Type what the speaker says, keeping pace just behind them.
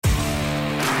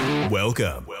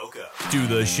Welcome to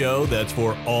the show that's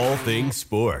for all things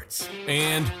sports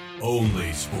and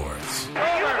only sports. Do you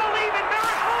believe in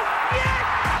miracles?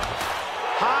 Yes!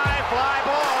 High fly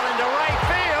ball into right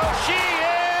field. She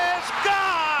is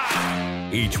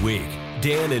gone! Each week,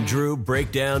 Dan and Drew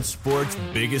break down sports'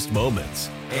 biggest moments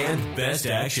and best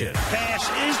action. Pass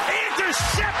is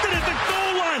intercepted at the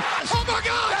goal line. Oh my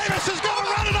God! Davis is going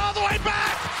to run it all the way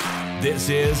back! This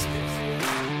is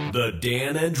the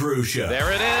Dan and Drew Show.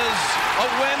 There it is, a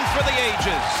win for the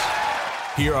ages.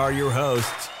 Here are your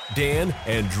hosts, Dan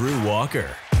and Drew Walker.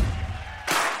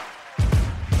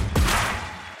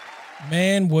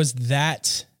 Man, did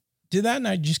that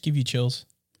not just give you chills?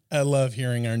 I love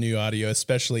hearing our new audio,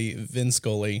 especially Vin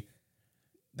Scully.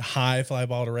 The high fly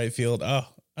ball to right field. Oh,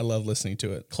 I love listening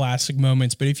to it. Classic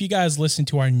moments. But if you guys listen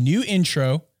to our new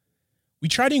intro, we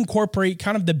try to incorporate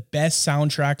kind of the best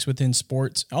soundtracks within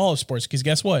sports, all of sports, because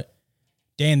guess what?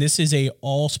 Dan, this is a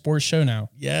all sports show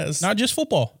now. Yes. Not just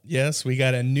football. Yes, we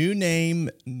got a new name,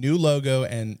 new logo,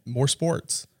 and more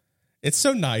sports. It's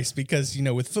so nice because,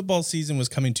 with football season was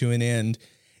coming to an end,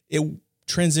 it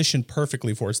transitioned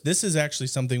perfectly for us. This is actually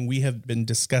something we have been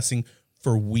discussing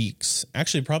for weeks,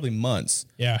 actually probably months.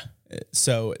 Yeah.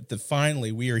 So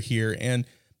finally we are here. And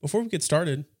before we get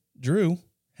started, Drew,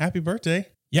 happy birthday.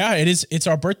 Yeah, it is. It's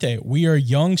our birthday. We are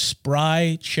young,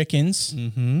 spry chickens.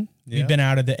 Mm-hmm. Yeah. We've been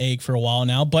out of the egg for a while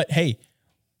now, but hey,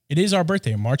 it is our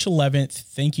birthday, March 11th.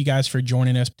 Thank you guys for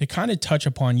joining us. To kind of touch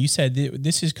upon, you said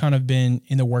this has kind of been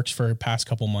in the works for the past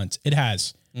couple months. It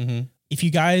has. Mm-hmm. If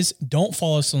you guys don't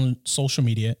follow us on social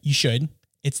media, you should.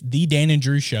 It's the Dan and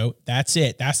Drew Show. That's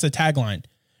it. That's the tagline.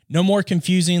 No more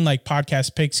confusing like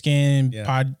podcast pigskin,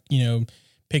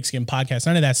 pigskin podcast,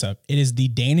 none of that stuff. It is the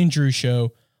Dan and Drew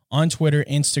Show on Twitter,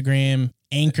 Instagram,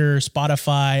 Anchor,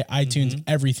 Spotify, iTunes,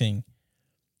 everything.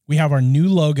 We have our new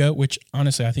logo, which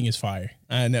honestly I think is fire.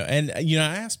 I know. And, I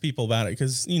asked people about it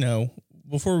because,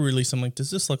 before we release, I'm like,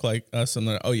 does this look like us? And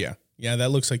they're like, oh, yeah. Yeah,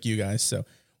 that looks like you guys. So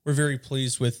we're very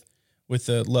pleased with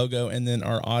the logo and then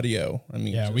our audio.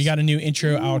 We got a new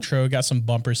intro, outro, got some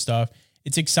bumper stuff.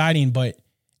 It's exciting, but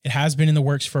it has been in the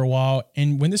works for a while.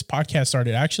 And when this podcast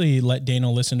started, I actually let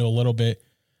Daniel listen to a little bit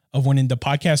of when the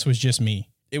podcast was just me.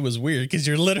 It was weird because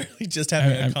you're literally just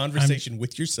having a conversation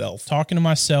with yourself. Talking to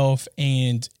myself,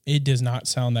 and it does not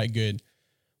sound that good.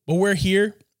 But we're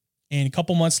here, and a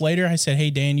couple months later, I said, hey,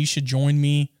 Dan, you should join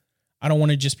me. I don't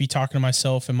want to just be talking to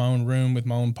myself in my own room with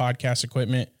my own podcast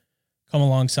equipment. Come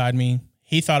alongside me.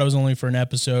 He thought it was only for an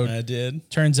episode. I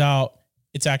did. Turns out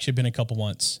it's actually been a couple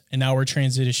months, and now we're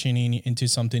transitioning into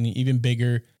something even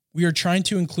bigger. We are trying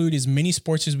to include as many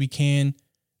sports as we can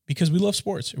because we love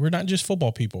sports. We're not just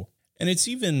football people. And it's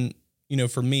even,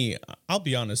 for me, I'll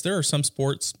be honest, there are some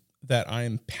sports that I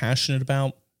am passionate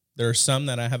about. There are some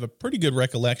that I have a pretty good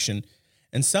recollection,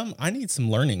 and some I need some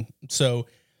learning. So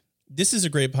this is a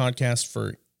great podcast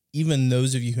for even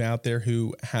those of you out there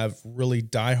who have really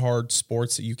diehard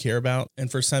sports that you care about. And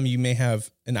for some, you may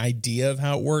have an idea of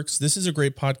how it works. This is a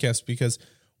great podcast because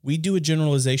we do a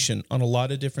generalization on a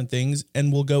lot of different things,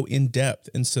 and we'll go in depth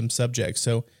in some subjects.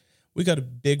 So we got a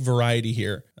big variety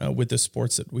here with the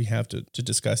sports that we have to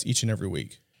discuss each and every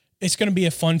week. It's going to be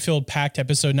a fun-filled, packed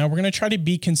episode. Now, we're going to try to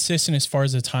be consistent as far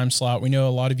as the time slot. We know a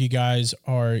lot of you guys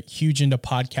are huge into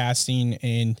podcasting,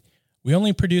 and we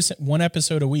only produce one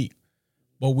episode a week.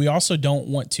 But we also don't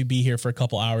want to be here for a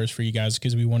couple hours for you guys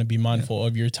because we want to be mindful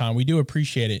of your time. We do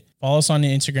appreciate it. Follow us on the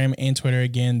Instagram and Twitter,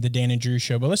 again, the Dan and Drew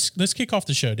Show. But let's kick off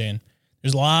the show, Dan.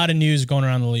 There's a lot of news going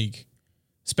around the league.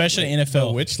 Especially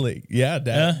NFL. Which league? Yeah.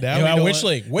 Which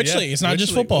league? Which league? It's not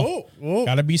just football.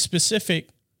 Got to be specific.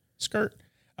 Skirt.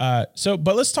 But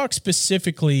let's talk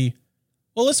specifically.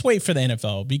 Well, let's wait for the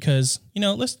NFL because,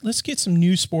 let's get some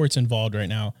new sports involved right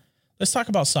now. Let's talk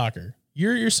about soccer.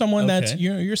 You're someone that's,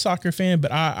 you're a soccer fan,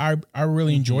 but I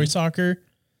really enjoy soccer.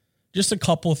 Just a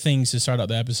couple of things to start out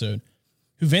the episode.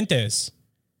 Juventus,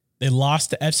 they lost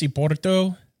to FC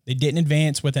Porto. They didn't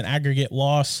advance with an aggregate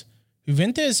loss.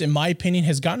 Juventus, in my opinion,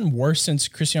 has gotten worse since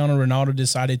Cristiano Ronaldo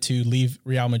decided to leave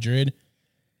Real Madrid.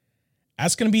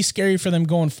 That's going to be scary for them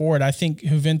going forward. I think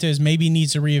Juventus maybe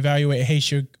needs to reevaluate, hey,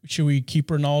 should we keep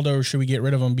Ronaldo or should we get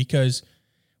rid of him? Because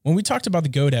when we talked about the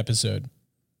GOAT episode,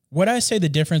 what did I say the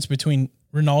difference between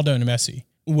Ronaldo and Messi?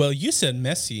 Well, you said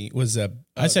Messi was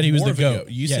I said he was the GOAT.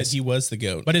 You said he was the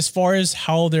GOAT. But as far as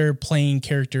how they're playing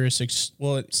characteristics,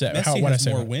 Messi has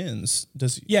more wins.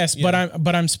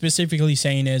 But I'm specifically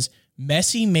saying is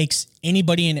Messi makes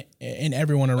anybody and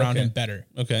everyone around him better.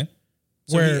 Okay.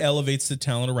 So he elevates the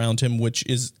talent around him, which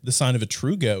is the sign of a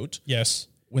true GOAT. Yes.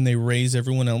 When they raise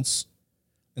everyone else.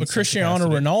 But Cristiano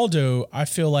Ronaldo, I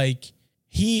feel like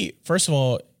he, first of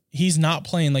all, he's not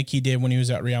playing like he did when he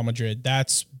was at Real Madrid.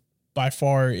 That's by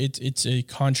far, it's a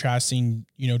contrasting,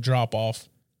 drop off.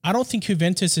 I don't think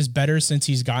Juventus is better since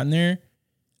he's gotten there.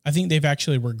 I think they've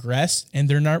actually regressed, and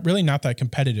they're not that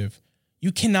competitive.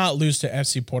 You cannot lose to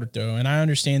FC Porto, and I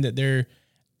understand that they're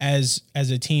as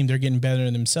a team they're getting better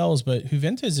than themselves, but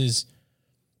Juventus is,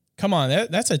 come on,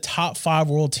 that's a top 5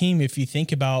 world team if you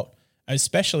think about,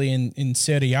 especially in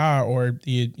Serie A or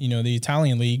the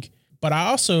Italian league. But I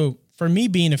also, for me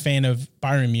being a fan of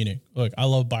Bayern Munich, look, I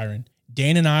love Bayern.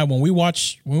 Dan and I, when we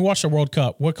watch the World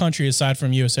Cup, what country aside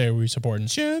from USA are we supporting?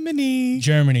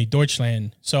 Germany,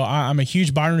 Deutschland. So I'm a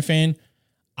huge Bayern fan.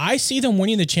 I see them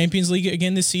winning the Champions League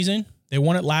again this season. They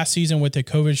won it last season with the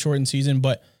COVID shortened season,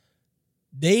 but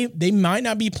they might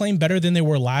not be playing better than they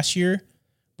were last year,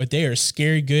 but they are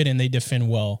scary good and they defend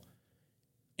well.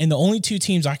 And the only 2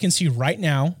 teams I can see right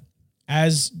now,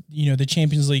 as the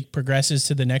Champions League progresses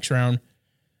to the next round,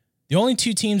 the only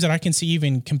 2 teams that I can see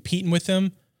even competing with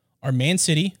them are Man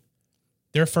City.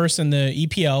 They're first in the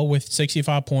EPL with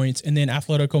 65 points, and then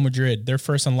Atletico Madrid. They're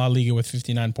first in La Liga with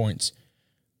 59 points.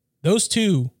 Those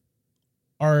 2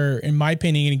 are, in my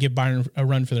opinion, going to give Bayern a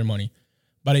run for their money.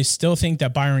 But I still think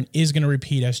that Bayern is going to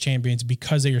repeat as champions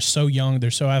because they are so young. They're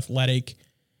so athletic.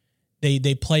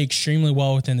 They play extremely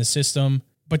well within the system.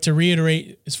 But to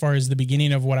reiterate, as far as the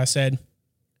beginning of what I said,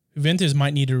 Juventus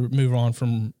might need to move on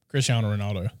from Cristiano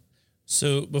Ronaldo.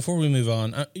 So before we move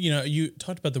on, you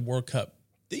talked about the World Cup.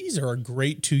 These are a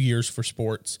great 2 years for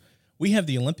sports. We have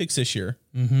the Olympics this year,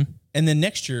 and then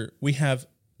next year we have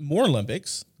more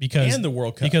Olympics and the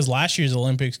World Cup. Because last year's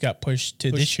Olympics got pushed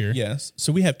to this year. Yes.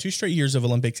 So we have 2 straight years of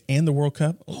Olympics and the World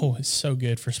Cup. Oh, it's so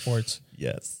good for sports.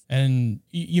 Yes. And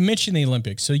you mentioned the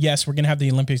Olympics. So yes, we're going to have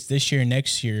the Olympics this year and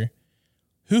next year.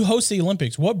 Who hosts the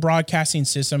Olympics? What broadcasting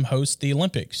system hosts the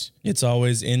Olympics? It's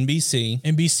always NBC.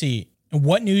 NBC. And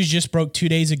what news just broke 2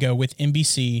 days ago with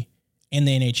NBC and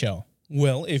the NHL?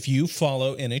 Well, if you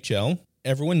follow NHL,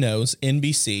 everyone knows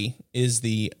NBC is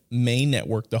the main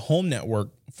network, the home network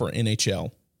for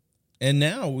NHL. And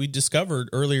now we discovered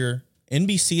earlier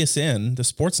NBCSN, the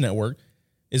sports network,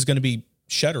 is going to be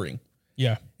shuttering.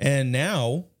 Yeah. And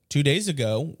now, 2 days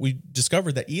ago, we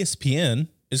discovered that ESPN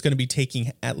is going to be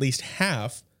taking at least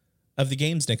half of the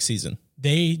games next season.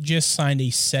 They just signed a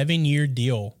 7-year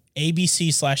deal.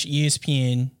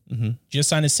 ABC/ESPN just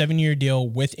signed a 7-year deal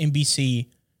with NBC,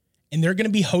 and they're going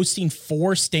to be hosting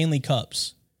 4 Stanley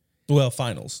Cups. Well,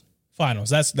 finals.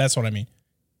 That's what I mean.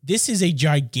 This is a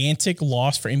gigantic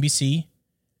loss for NBC.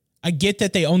 I get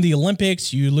that they own the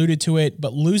Olympics. You alluded to it,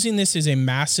 but losing this is a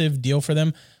massive deal for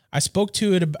them. I spoke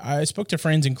to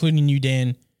friends, including you,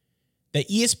 Dan, that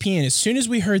ESPN, as soon as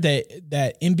we heard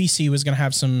that NBC was going to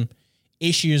have some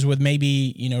issues with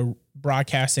maybe,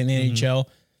 broadcasting NHL,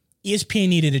 ESPN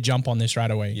needed to jump on this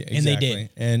right away, and they did.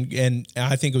 And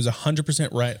I think it was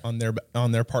 100% right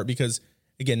on their part because,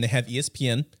 again, they have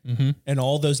ESPN and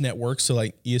all those networks. So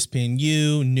like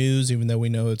ESPNU, news, even though we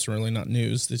know it's really not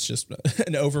news, it's just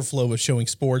an overflow of showing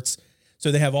sports.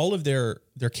 So they have all of their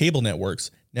cable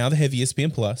networks. Now they have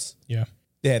ESPN Plus. Yeah.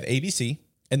 They have ABC,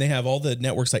 and they have all the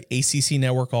networks like ACC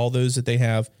Network, all those that they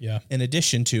have. Yeah. In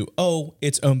addition to,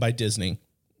 it's owned by Disney,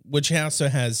 which also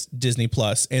has Disney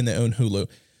Plus, and they own Hulu.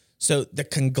 So the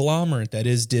conglomerate that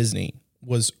is Disney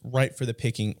was right for the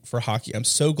picking for hockey. I'm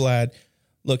so glad.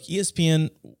 Look, ESPN,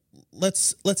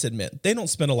 let's admit, they don't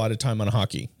spend a lot of time on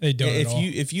hockey. They don't at all.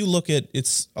 If you look at,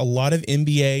 it's a lot of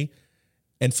NBA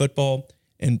and football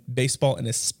and baseball, and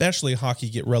especially hockey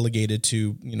get relegated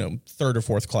to, 3rd or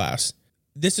 4th class.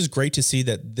 This is great to see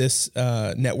that this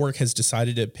network has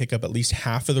decided to pick up at least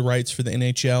half of the rights for the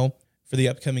NHL for the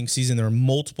upcoming season. There are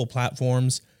multiple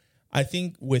platforms. I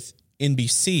think with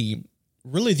NBC,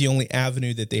 really the only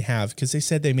avenue that they have, because they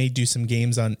said they may do some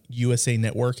games on USA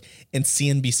Network and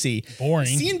CNBC. Boring.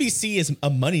 CNBC is a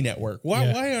money network.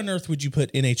 Why on earth would you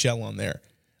put NHL on there?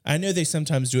 I know they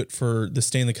sometimes do it for the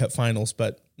Stanley Cup Finals,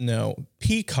 but no.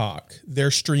 Peacock,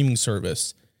 their streaming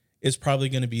service, is probably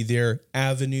going to be their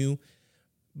avenue.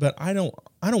 But I don't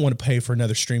want to pay for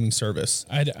another streaming service.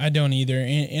 I don't either.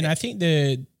 And I think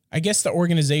the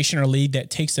organization or league that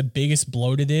takes the biggest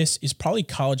blow to this is probably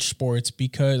college sports,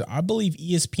 because I believe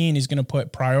ESPN is going to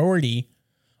put priority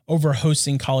over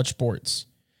hosting college sports.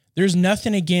 There's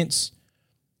nothing against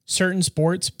certain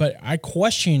sports, but I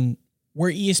question where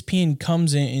ESPN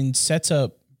comes in and sets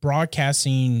up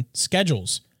broadcasting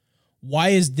schedules. Why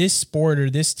is this sport or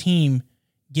this team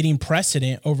getting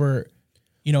precedent over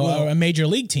a major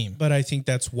league team? But I think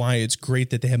that's why it's great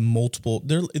that they have multiple.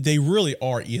 They really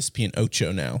are ESPN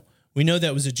Ocho now. We know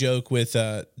that was a joke with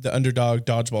the underdog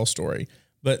dodgeball story,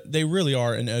 but they really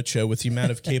are an Ocho with the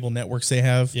amount of cable networks they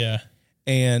have. Yeah.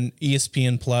 and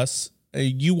ESPN Plus.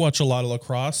 You watch a lot of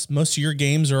lacrosse. Most of your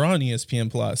games are on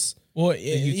ESPN Plus. Well,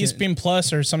 ESPN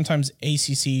Plus or sometimes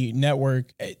ACC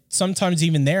Network. Sometimes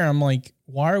even there, I'm like,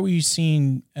 why are we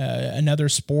seeing another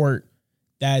sport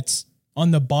that's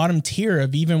on the bottom tier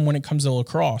of even when it comes to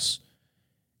lacrosse?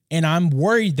 And I'm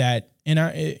worried that, and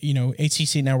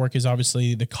ACC Network is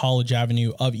obviously the college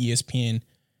avenue of ESPN.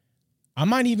 I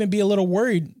might even be a little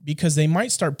worried because they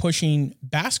might start pushing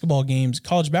basketball games,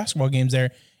 college basketball games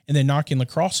there, and then knocking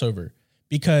lacrosse over.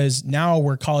 Because now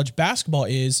where college basketball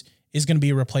is going to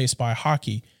be replaced by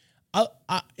hockey.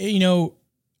 I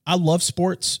love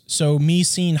sports, so me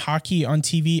seeing hockey on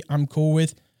TV, I'm cool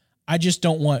with. I just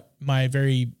don't want my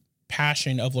very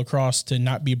passion of lacrosse to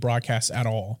not be broadcast at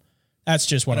all. That's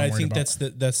just what I'm worried about. I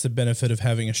think that's the benefit of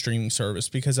having a streaming service,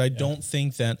 because I don't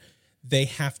think that they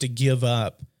have to give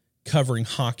up covering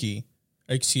hockey.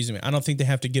 Excuse me. I don't think they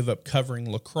have to give up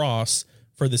covering lacrosse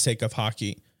for the sake of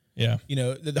hockey. Yeah.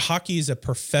 The hockey is a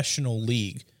professional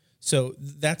league. So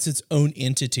that's its own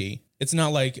entity. It's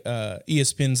not like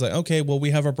ESPN's like, okay, well,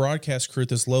 we have a broadcast crew at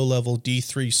this low-level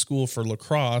D3 school for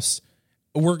lacrosse.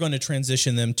 We're going to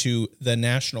transition them to the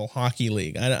National Hockey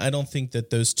League. I don't think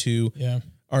that those two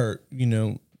are,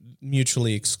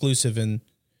 mutually exclusive in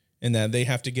that they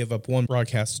have to give up one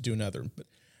broadcast to do another. But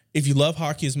if you love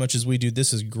hockey as much as we do,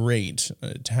 this is great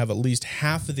to have at least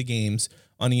half of the games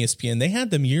on ESPN. They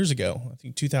had them years ago. I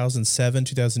think 2007,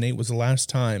 2008 was the last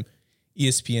time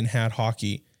ESPN had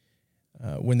hockey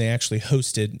when they actually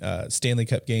hosted Stanley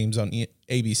Cup games on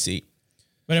ABC.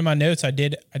 But in my notes, I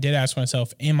did ask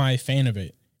myself, am I a fan of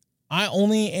it? I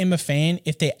only am a fan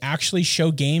if they actually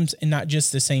show games and not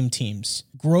just the same teams.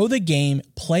 Grow the game,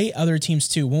 play other teams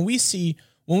too. When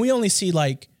we only see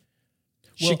like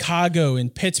Chicago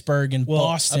and Pittsburgh and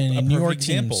Boston and New York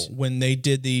teams. When they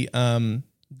did the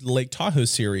Lake Tahoe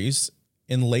series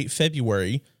in late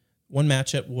February, one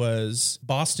matchup was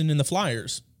Boston and the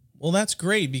Flyers. Well, that's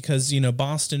great because,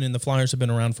 Boston and the Flyers have been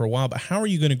around for a while, but how are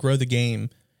you going to grow the game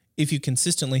if you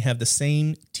consistently have the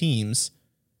same teams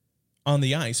on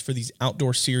the ice for these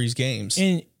outdoor series games?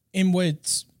 And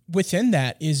what's within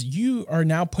that is you are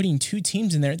now putting two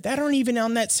teams in there that aren't even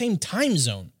on that same time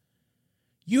zone.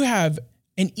 You have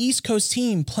an East Coast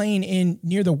team playing in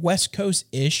near the West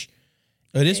Coast-ish.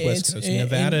 It is West Coast,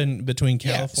 Nevada, and between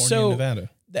California and Nevada.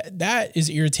 That is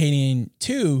irritating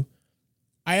too.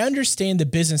 I understand the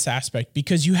business aspect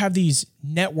because you have these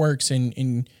networks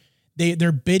and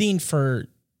they're bidding for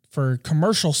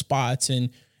commercial spots, and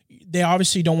they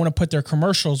obviously don't want to put their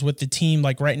commercials with the team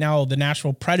like right now, the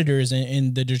Nashville Predators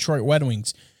and the Detroit Red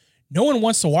Wings. No one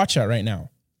wants to watch that right now.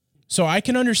 So I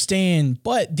can understand,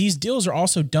 but these deals are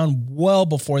also done well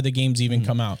before the games even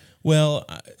come out. Well,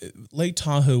 Lake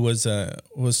Tahoe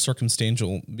was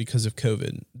circumstantial because of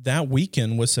COVID. That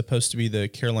weekend was supposed to be the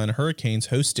Carolina Hurricanes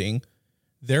hosting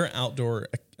their outdoor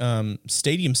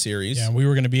stadium series. Yeah, we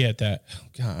were going to be at that.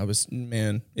 God,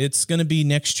 it's going to be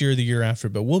next year, the year after,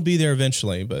 but we'll be there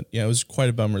eventually. But yeah, it was quite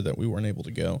a bummer that we weren't able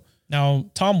to go.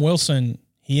 Now, Tom Wilson,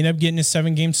 he ended up getting a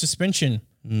 7-game suspension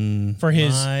for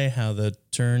his. How the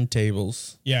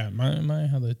turntables. Yeah, my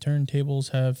how the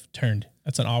turntables have turned.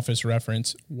 That's an Office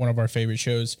reference, one of our favorite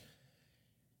shows.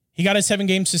 He got a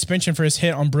 7-game suspension for his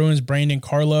hit on Bruins Brandon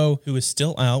Carlo, who is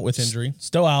still out with injury.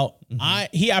 Still out.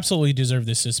 He absolutely deserved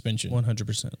this suspension.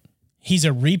 100%. He's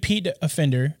a repeat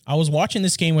offender. I was watching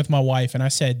this game with my wife, and I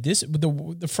said,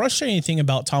 the frustrating thing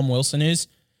about Tom Wilson is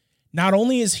not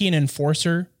only is he an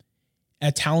enforcer,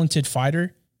 a talented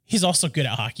fighter, he's also good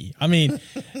at hockey. I mean,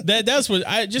 that's what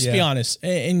I just be honest.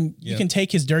 And you can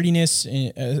take his dirtiness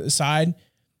aside.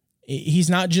 He's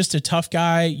not just a tough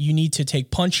guy. You need to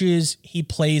take punches. He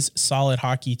plays solid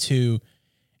hockey too.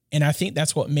 And I think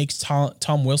that's what makes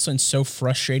Tom Wilson so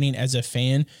frustrating as a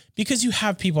fan, because you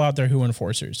have people out there who are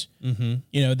enforcers.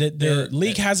 The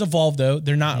league has evolved though.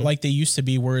 They're not like they used to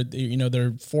be where,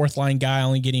 their fourth line guy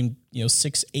only getting,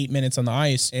 6-8 minutes on the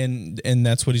ice. And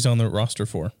that's what he's on the roster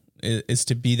for, is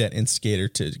to be that instigator,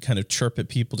 to kind of chirp at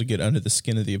people, to get under the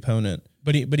skin of the opponent.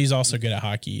 But he's also good at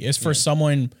hockey. As for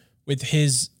someone with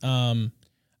his,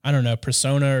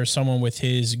 persona, or someone with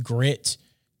his grit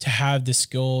to have the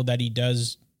skill that he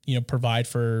does, provide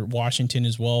for Washington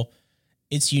as well,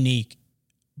 it's unique.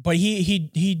 But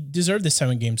he deserved the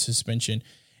 7-game suspension.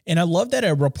 And I love that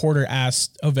a reporter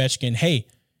asked Ovechkin, hey,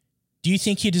 do you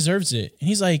think he deserves it? And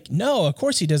he's like, no, of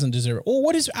course he doesn't deserve it. Well,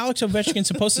 what is Alex Ovechkin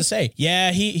supposed to say?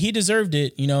 Yeah, he deserved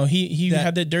it. He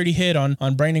had that dirty hit on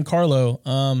Brandon Carlo.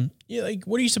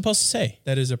 What are you supposed to say?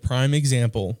 That is a prime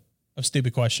example of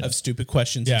stupid questions.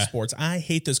 In sports. I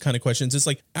hate those kind of questions. It's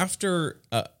like after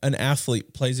an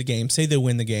athlete plays a game, say they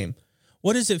win the game.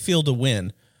 What does it feel to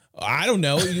win? I don't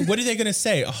know. What are they going to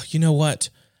say? Oh, you know what?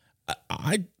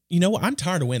 I'm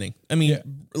tired of winning. I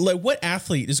mean, like, what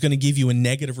athlete is going to give you a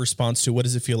negative response to what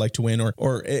does it feel like to win?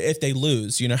 Or if they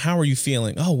lose, how are you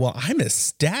feeling? Oh, well, I'm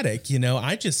ecstatic.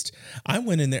 I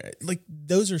went in there. Like,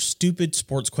 those are stupid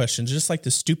sports questions, just like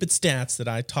the stupid stats that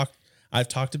I've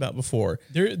talked about before.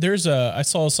 I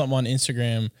saw something on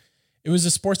Instagram. It was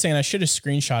a sports thing, and I should have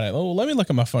screenshot it. Oh, let me look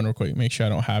at my phone real quick, make sure I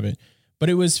don't have it. But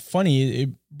it was funny. It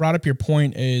brought up your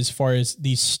point as far as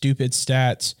these stupid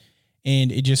stats,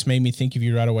 and it just made me think of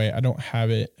you right away. I don't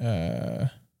have it. But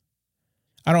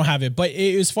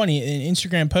it was funny. An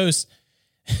Instagram post,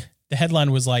 the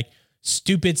headline was like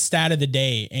 "stupid stat of the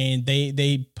day," and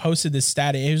they posted this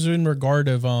stat. It was in regard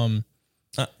of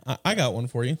I got one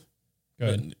for you. Go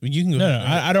ahead. You can go. No,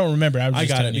 I don't remember. I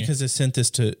got it because I sent this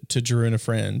to Drew and a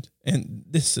friend, and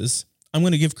I'm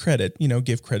going to give credit.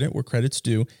 Give credit where credit's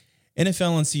due.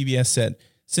 NFL on CBS said,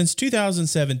 since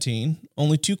 2017,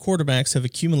 only 2 quarterbacks have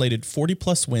accumulated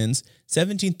 40-plus wins,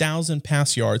 17,000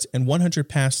 pass yards, and 100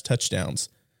 pass touchdowns.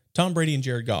 Tom Brady and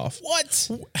Jared Goff. What?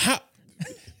 How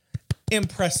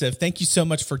impressive. Thank you so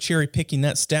much for cherry-picking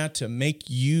that stat to make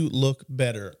you look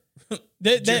better. Who's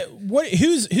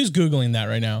Googling that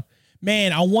right now?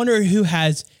 Man, I wonder who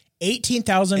has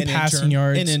 18,000 passing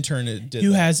yards. An intern did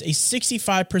who that. has a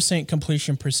 65%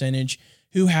 completion percentage,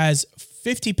 who has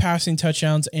 50 passing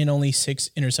touchdowns and only 6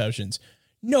 interceptions.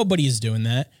 Nobody is doing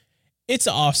that. It's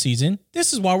the off season.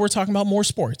 This is why we're talking about more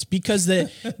sports, because the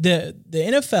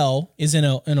NFL is in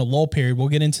a lull period. We'll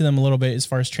get into them a little bit as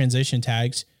far as transition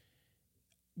tags.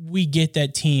 We get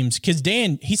that teams, because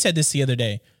Dan, he said this the other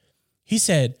day. He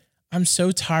said, I'm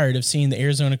so tired of seeing the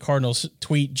Arizona Cardinals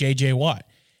tweet JJ Watt.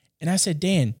 And I said,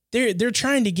 Dan, they're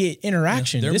trying to get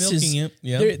interaction. Yeah, they're milking it.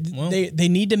 Yeah. They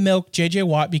need to milk JJ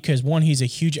Watt because, one, he's a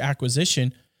huge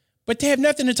acquisition, but they have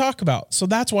nothing to talk about. So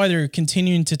that's why they're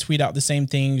continuing to tweet out the same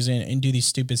things and do these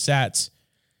stupid stats.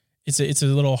 It's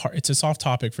a soft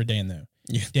topic for Dan though.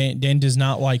 Yeah. Dan does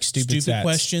not like stupid stats.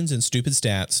 Questions and stupid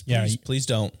stats. Please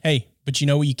don't. Hey, but you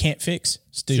know what you can't fix?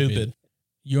 Stupid.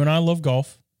 You and I love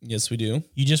golf. Yes, we do.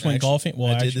 You just went golfing.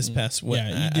 Well, I did this past.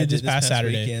 Yeah, you did this past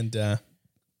Saturday. Weekend.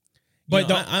 But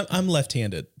I'm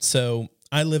left-handed, so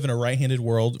I live in a right-handed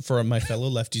world. For my fellow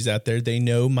lefties out there, they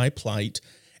know my plight.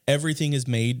 Everything is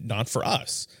made not for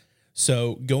us.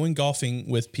 So going golfing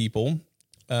with people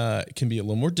can be a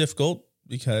little more difficult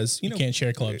because you can't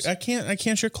share clubs. I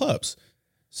can't share clubs.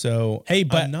 So hey,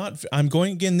 but I'm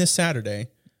going again this Saturday.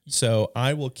 So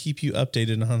I will keep you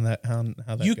updated on that. How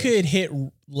that you goes. Could hit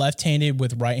left-handed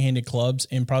with right-handed clubs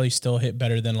and probably still hit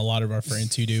better than a lot of our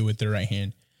friends who do with their right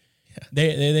hand. Yeah.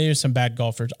 They are some bad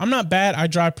golfers. I'm not bad. I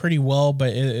drive pretty well,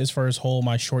 but as far as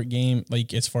my short game,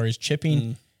 like as far as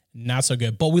chipping, not so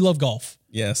good. But we love golf.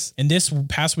 Yes. And this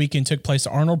past weekend took place the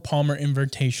Arnold Palmer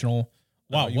Invitational.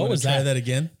 Wow, what was that? Try that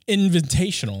again.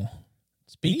 Invitational.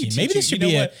 Speaking. Maybe this should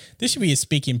be a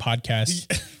speaking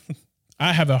podcast.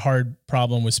 I have a hard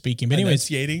problem with speaking, but anyways,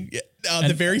 enunciating.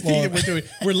 The very thing that we're doing,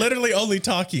 we're literally only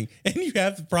talking, and you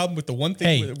have the problem with the one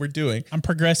thing that we're doing. I'm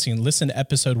progressing. Listen to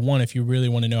episode 1 if you really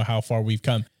want to know how far we've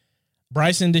come.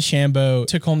 Bryson DeChambeau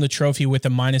took home the trophy with a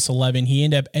 -11. He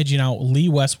ended up edging out Lee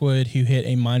Westwood, who hit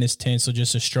a -10, so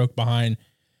just a stroke behind.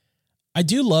 I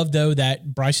do love though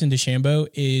that Bryson DeChambeau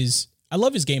I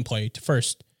love his gameplay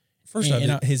first. First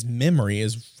off, his memory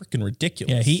is freaking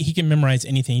ridiculous. Yeah, he can memorize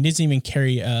anything. He doesn't even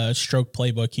carry a stroke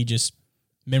playbook. He just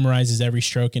memorizes every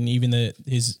stroke and even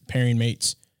his pairing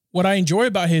mates. What I enjoy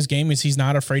about his game is he's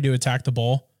not afraid to attack the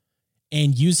ball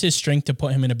and use his strength to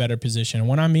put him in a better position. And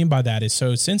what I mean by that is,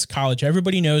 so since college,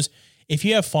 everybody knows, if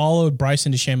you have followed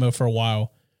Bryson DeChambeau for a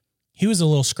while, he was a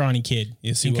little scrawny kid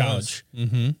in college.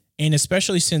 Mm-hmm. And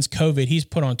especially since COVID, he's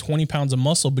put on 20 pounds of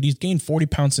muscle, but he's gained 40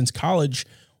 pounds since college,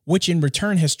 which in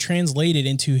return has translated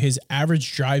into his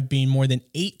average drive being more than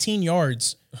 18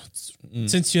 yards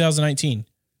since 2019.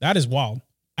 That is wild.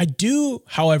 I do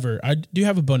have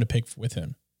a bone to pick with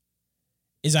him.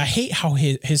 I hate how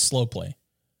his slow play.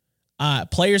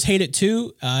 Players hate it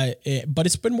too, but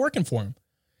it's been working for him.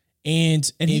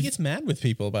 And he gets mad with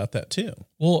people about that too.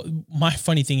 Well, my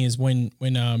funny thing is when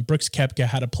Brooks Koepka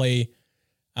had to play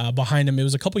behind him, it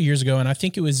was a couple years ago, and I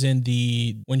think it was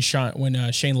when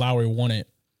Shane Lowry won it.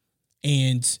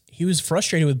 And he was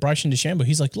frustrated with Bryson DeChambeau.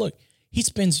 He's like, look, he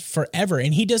spends forever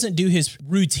and he doesn't do his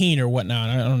routine or whatnot.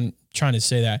 I'm trying to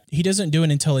say that. He doesn't do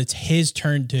it until it's his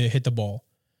turn to hit the ball,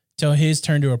 till his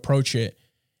turn to approach it.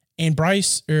 And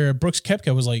Brooks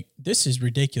Koepka was like, this is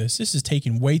ridiculous. This is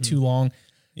taking way too long.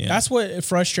 Yeah. That's what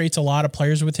frustrates a lot of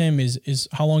players with him is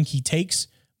how long he takes,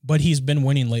 but he's been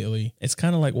winning lately. It's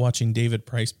kind of like watching David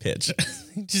Price pitch.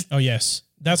 Oh, yes.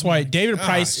 That's why David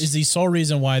Price is the sole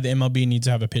reason why the MLB needs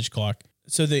to have a pitch clock.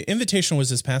 So the Invitational was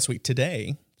this past week.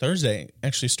 Today, Thursday,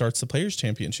 actually starts the Players'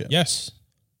 Championship. Yes.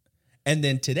 And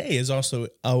then today is also,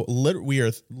 we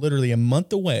are literally a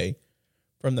month away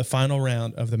from the final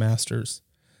round of the Masters.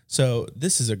 So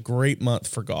this is a great month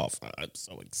for golf. I'm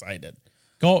so excited.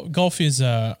 Golf is,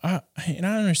 and I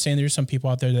understand there's some people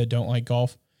out there that don't like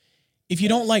golf. If you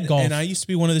don't like golf, and I used to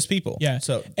be one of those people. Yeah.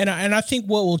 So and I think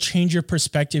what will change your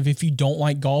perspective if you don't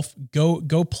like golf,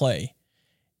 go play.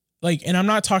 Like, and I'm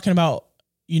not talking about,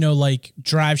 like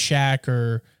Drive Shack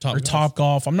or Top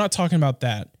Golf. I'm not talking about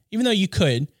that. Even though you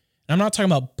could. And I'm not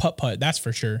talking about putt-putt, that's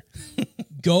for sure.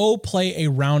 Go play a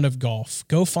round of golf.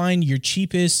 Go find your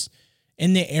cheapest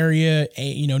in the area,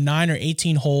 9 or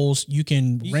 18 holes. You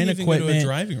can rent equipment. Go to a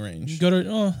driving range. You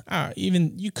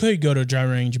could go to a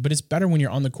driving range, but it's better when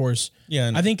you're on the course.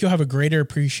 Yeah, I think you'll have a greater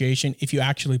appreciation if you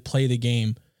actually play the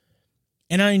game.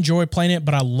 And I enjoy playing it,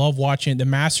 but I love watching it. The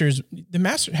Masters.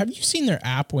 Have you seen their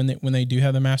app when they do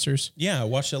have the Masters? Yeah, I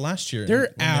watched it last year.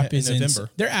 Their app is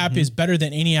November. Their app is better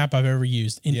than any app I've ever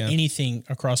used in anything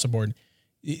across the board.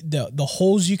 The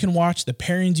holes you can watch, the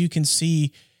pairings you can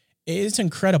see. It's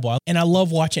incredible. And I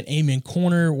love watching Amen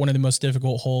Corner, one of the most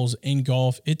difficult holes in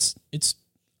golf. It's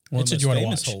a joy to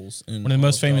watch. One of the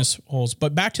most famous holes.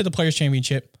 But back to the Players'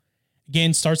 Championship.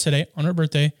 Again, starts today on her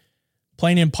birthday,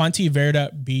 playing in Ponte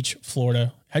Vedra Beach,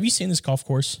 Florida. Have you seen this golf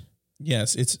course?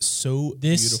 Yes, it's so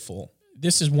beautiful.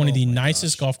 This is one of the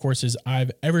nicest golf courses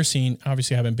I've ever seen.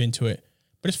 Obviously, I haven't been to it.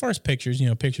 But as far as pictures,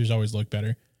 pictures always look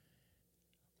better.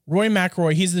 Rory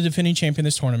McIlroy, he's the defending champion of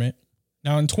this tournament.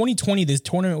 Now, in 2020, this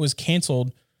tournament was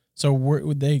canceled,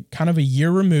 so they kind of a year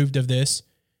removed of this.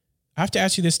 I have to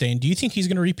ask you this, Dane. Do you think he's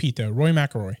going to repeat, though, Rory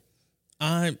McIlroy?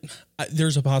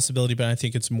 There's a possibility, but I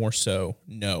think it's more so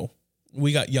no.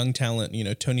 We got young talent.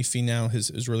 Tony Finau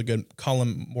is really good.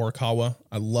 Colin Morikawa,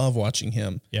 I love watching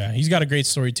him. Yeah, he's got a great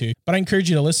story, too. But I encourage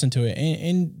you to listen to it.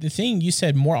 And the thing you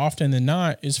said more often than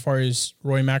not, as far as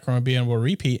Rory McIlroy being able to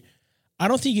repeat, I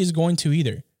don't think he's going to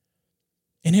either.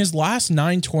 In his last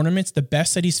 9 tournaments, the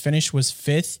best that he's finished was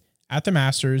 5th at the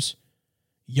Masters.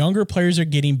 Younger players are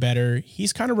getting better.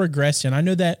 He's kind of regressed. And I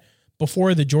know that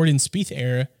before the Jordan Spieth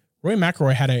era, Rory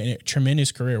McIlroy had a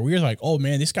tremendous career. We were like, oh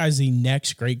man, this guy's the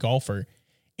next great golfer.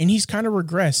 And he's kind of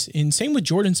regressed. And same with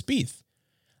Jordan Spieth.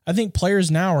 I think players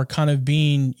now are kind of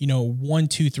being, 1,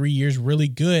 2, 3 years really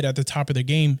good at the top of their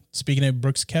game. Speaking of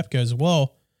Brooks Koepka as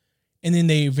well. And then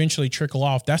they eventually trickle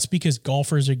off. That's because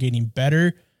golfers are getting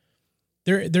better.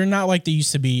 They're not like they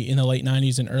used to be in the late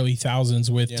 90s and early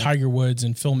 2000s with Tiger Woods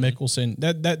and Phil Mickelson.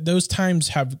 That those times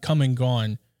have come and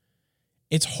gone.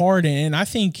 It's hard, and I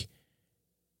think,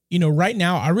 right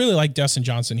now I really like Dustin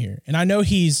Johnson here. And I know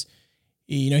he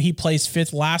placed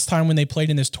 5th last time when they played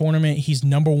in this tournament. He's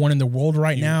number 1 in the world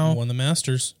right now. Won the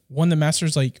Masters.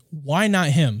 Like, why not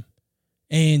him?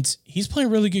 And he's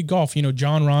playing really good golf.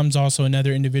 John Rahm's also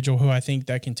another individual who I think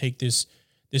that can take this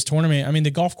tournament. I mean,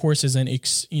 the golf course isn't,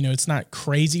 it's not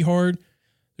crazy hard.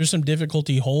 There's some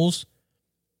difficulty holes,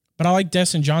 but I like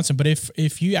Dustin Johnson. But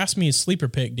if you asked me a sleeper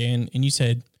pick, Dan, and you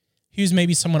said he was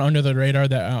maybe someone under the radar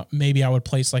that maybe I would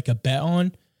place like a bet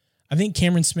on, I think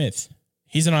Cameron Smith.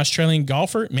 He's an Australian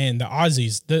golfer. Man, the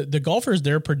Aussies, the golfers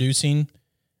they're producing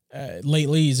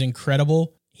lately is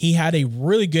incredible. He had a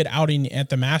really good outing at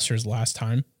the Masters last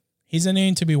time. He's a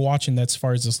name to be watching. That's as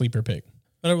far as the sleeper pick.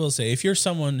 But I will say, if you're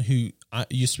someone who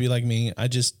used to be like me,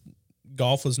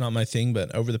 golf was not my thing,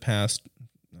 but over the past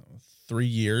 3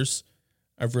 years,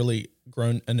 I've really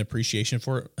grown an appreciation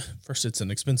for it. First, it's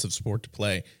an expensive sport to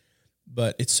play,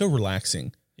 but it's so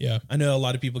relaxing. Yeah. I know a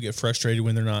lot of people get frustrated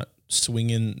when they're not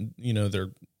swinging,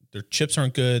 their chips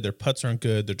aren't good, their putts aren't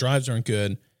good, their drives aren't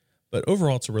good, but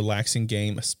overall it's a relaxing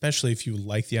game, especially if you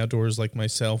like the outdoors like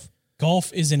myself.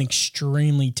 Golf is an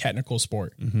extremely technical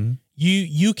sport. Mm-hmm.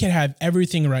 You can have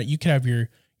everything right. You can have your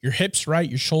hips right,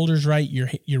 your shoulders right,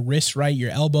 your wrists right,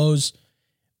 your elbows,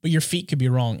 but your feet could be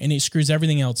wrong, and it screws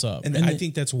everything else up. And I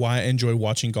think that's why I enjoy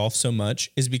watching golf so much,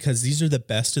 is because these are the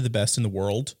best of the best in the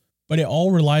world. But it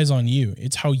all relies on you.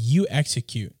 It's how you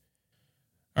execute.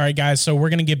 All right, guys, so we're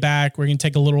going to get back. We're going to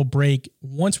take a little break.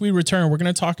 Once we return, we're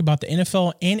going to talk about the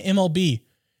NFL and MLB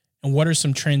and what are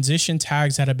some transition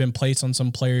tags that have been placed on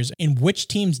some players and which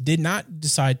teams did not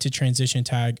decide to transition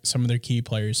tag some of their key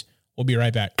players. We'll be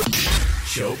right back.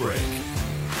 Show break.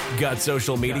 Got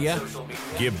social media?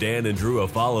 Give Dan and Drew a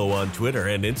follow on Twitter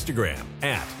and Instagram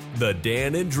at The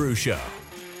Dan and Drew Show.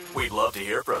 We'd love to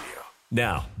hear from you.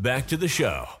 Now, back to the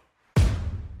show.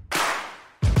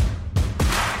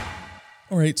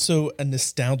 All right, so a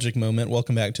nostalgic moment.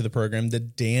 Welcome back to the program, the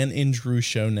Dan and Drew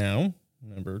Show now.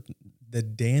 Remember, The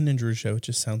Dan and Drew Show. It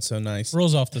just sounds so nice.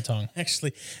 Rolls off the tongue.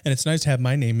 Actually, and it's nice to have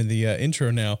my name in the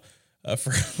intro now.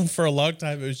 For a long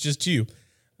time, it was just you.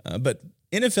 But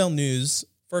NFL news,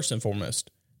 first and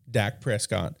foremost, Dak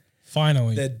Prescott.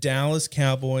 Finally. The Dallas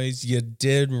Cowboys, you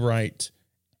did right.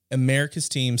 America's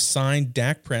team signed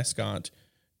Dak Prescott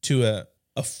to a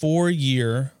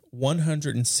 4-year,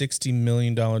 $160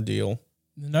 million deal.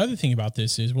 Another thing about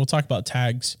this is we'll talk about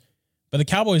tags, but the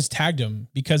Cowboys tagged him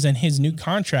because in his new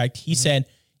contract, he said,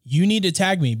 you need to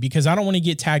tag me because I don't want to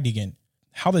get tagged again.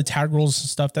 How the tag rules and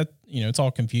stuff, that, it's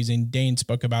all confusing. Dane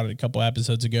spoke about it a couple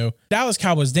episodes ago. Dallas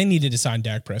Cowboys, they needed to sign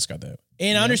Dak Prescott, though.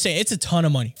 And I understand it's a ton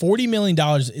of money. $40 million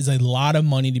is a lot of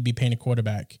money to be paying a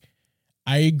quarterback.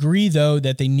 I agree, though,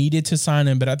 that they needed to sign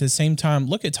him, but at the same time,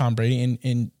 look at Tom Brady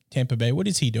in Tampa Bay. What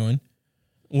is he doing?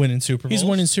 Winning Super Bowls. He's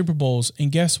winning Super Bowls,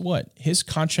 and guess what? His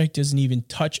contract doesn't even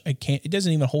it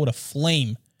doesn't even hold a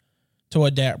flame to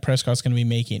what Dak Prescott's going to be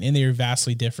making, and they're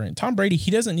vastly different. Tom Brady, he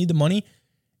doesn't need the money,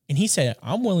 and he said,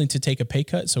 I'm willing to take a pay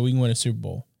cut so we can win a Super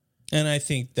Bowl. And I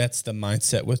think that's the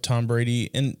mindset with Tom Brady,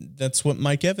 and that's what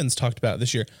Mike Evans talked about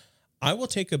this year. I will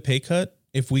take a pay cut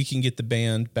if we can get the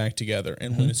band back together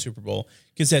and win a Super Bowl.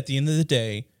 Because at the end of the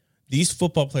day, these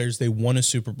football players, they won a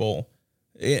Super Bowl.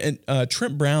 And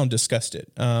Trent Brown discussed it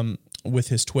with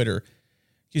his Twitter.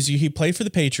 Because he played for the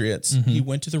Patriots. He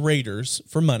went to the Raiders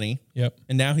for money. Yep.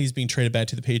 And now he's being traded back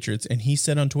to the Patriots. And he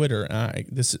said on Twitter,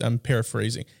 I'm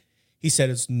paraphrasing, he said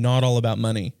it's not all about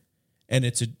money. And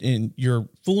you're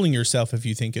fooling yourself if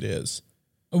you think it is.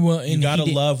 Well, and you got to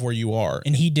love where you are.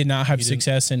 And he did not have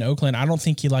success in Oakland. I don't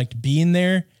think he liked being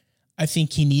there. I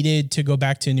think he needed to go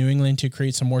back to New England to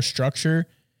create some more structure.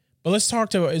 But let's talk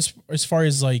to as far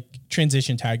as like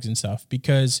transition tags and stuff,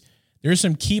 because there's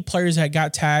some key players that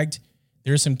got tagged.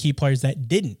 There's some key players that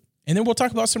didn't. And then we'll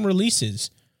talk about some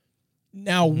releases.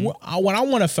 Now, what I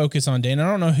want to focus on, Dan, I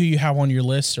don't know who you have on your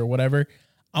list or whatever.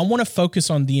 I want to focus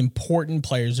on the important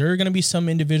players. There are going to be some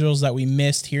individuals that we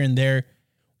missed here and there.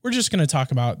 We're just going to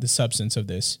talk about the substance of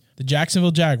this. The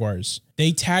Jacksonville Jaguars,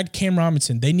 they tagged Cam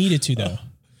Robinson. They needed to,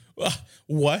 though.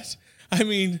 What? I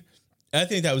mean, I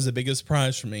think that was the biggest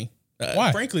surprise for me.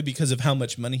 Why? Frankly, because of how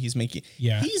much money he's making.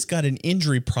 Yeah. He's got an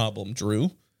injury problem,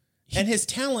 Drew. And his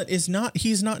talent he's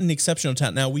not an exceptional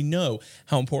talent. Now, we know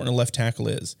how important a left tackle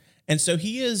is. And so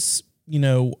he is,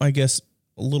 I guess,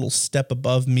 a little step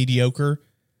above mediocre.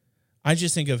 I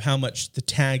just think of how much the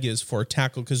tag is for a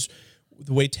tackle, because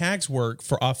the way tags work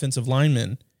for offensive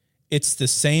linemen, it's the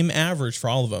same average for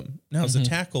all of them. Now, as a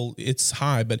tackle, it's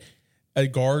high, but a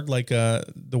guard like the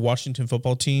Washington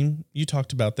football team, you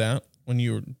talked about that when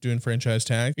you were doing franchise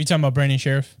tag. You talking about Brandon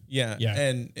Sheriff? Yeah.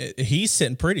 And he's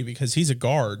sitting pretty because he's a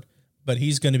guard, but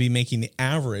he's going to be making the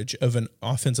average of an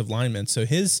offensive lineman. So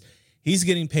he's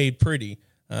getting paid pretty.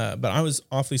 But I was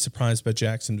awfully surprised by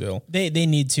Jacksonville. They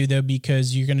need to, though,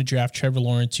 because you're going to draft Trevor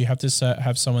Lawrence. You have to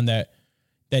have someone that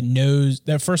knows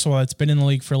that, first of all, that's been in the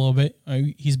league for a little bit.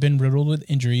 He's been riddled with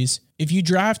injuries. If you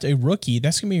draft a rookie,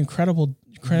 that's going to be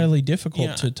incredibly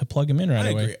difficult to plug him in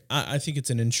right away. I agree. I think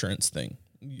it's an insurance thing.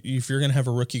 If you're going to have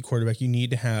a rookie quarterback, you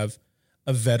need to have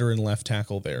a veteran left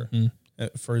tackle there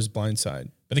for his blind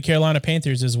side. But the Carolina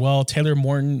Panthers as well, Taylor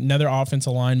Morton, another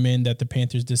offensive lineman that the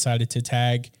Panthers decided to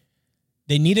tag.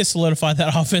 They need to solidify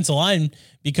that offensive line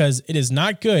because it is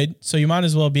not good. So you might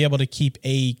as well be able to keep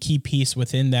a key piece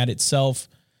within that itself.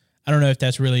 I don't know if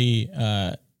that's really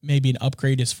maybe an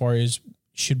upgrade as far as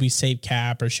should we save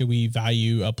cap or should we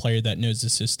value a player that knows the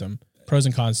system? Pros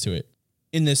and cons to it.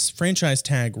 In this franchise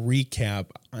tag recap,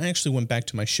 I actually went back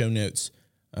to my show notes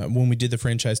when we did the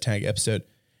franchise tag episode,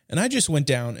 and I just went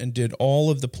down and did all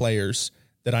of the players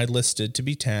that I listed to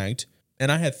be tagged,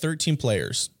 and I had 13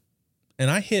 players. And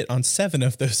I hit on 7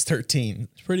 of those 13.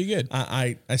 It's pretty good.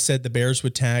 I said the Bears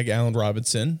would tag Allen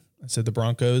Robinson. I said the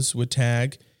Broncos would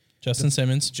tag Justin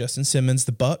Simmons.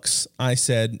 The Bucks, I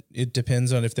said it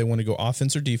depends on if they want to go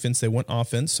offense or defense. They went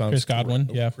offense. So Chris Godwin,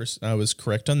 I was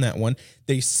correct on that one.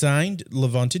 They signed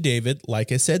Levante David,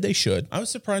 like I said they should. I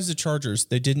was surprised the Chargers,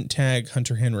 they didn't tag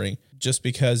Hunter Henry just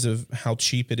because of how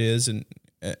cheap it is and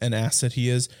an asset he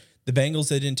is. The Bengals,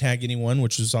 they didn't tag anyone,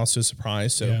 which was also a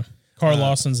surprise. So. Yeah. Carl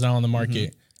Lawson's now on the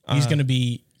market. He's going to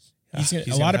be.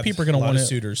 A lot of people are going to want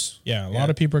suitors. Yeah, a lot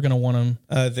of people are going to want him.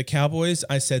 The Cowboys,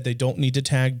 I said they don't need to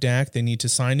tag Dak; they need to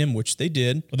sign him, which they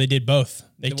did. Well, they did both.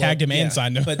 They tagged him and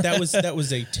signed him. But that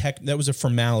was a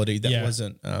formality. That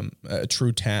wasn't a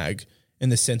true tag in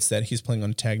the sense that he's playing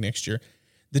on a tag next year.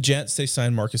 The Jets, they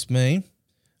signed Marcus May,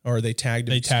 or they tagged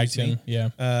him. They tagged him. Yeah.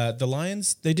 The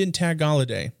Lions, they didn't tag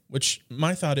Galladay. Which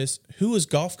my thought is, who is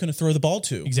Goff going to throw the ball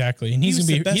to? Exactly. And he's going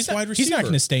to be the best wide receiver. He's not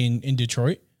going to stay in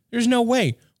Detroit. There's no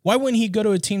way. Why wouldn't he go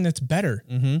to a team that's better?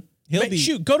 Mm-hmm.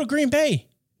 Go to Green Bay.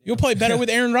 You'll play better with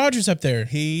Aaron Rodgers up there.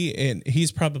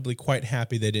 He's probably quite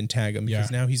happy they didn't tag him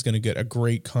because now he's going to get a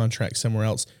great contract somewhere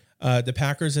else. The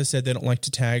Packers have said they don't like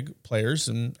to tag players,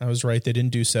 and I was right. They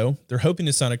didn't do so. They're hoping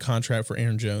to sign a contract for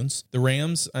Aaron Jones. The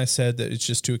Rams, I said that it's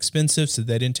just too expensive, so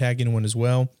they didn't tag anyone as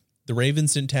well. The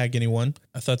Ravens didn't tag anyone.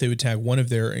 I thought they would tag one of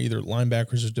their either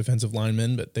linebackers or defensive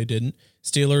linemen, but they didn't.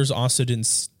 Steelers also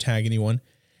didn't tag anyone.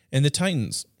 And the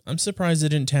Titans, I'm surprised they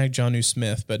didn't tag Jonnu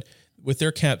Smith, but with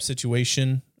their cap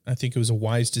situation, I think it was a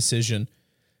wise decision.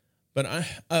 But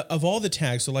of all the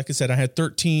tags, so like I said, I had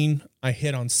 13. I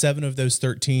hit on 7 of those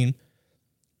 13.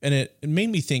 And it made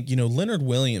me think, Leonard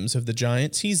Williams of the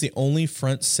Giants, he's the only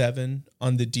front 7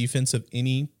 on the defense of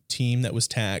any team that was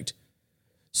tagged.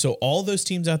 So all those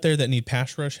teams out there that need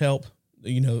pass rush help,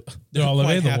 they're all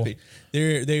available. Happy.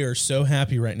 They are so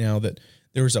happy right now that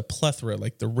there was a plethora,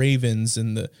 like the Ravens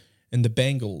and the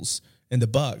Bengals and the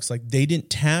Bucks. Like they didn't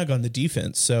tag on the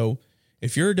defense. So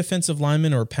if you're a defensive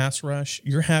lineman or a pass rush,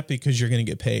 you're happy because you're going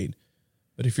to get paid.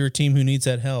 But if you're a team who needs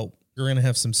that help, you're going to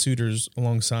have some suitors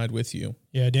alongside with you.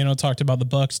 Yeah, Daniel talked about the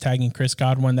Bucks tagging Chris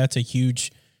Godwin. That's a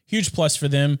huge plus for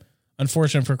them.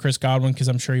 Unfortunate for Chris Godwin because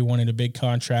I'm sure he wanted a big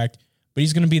contract. But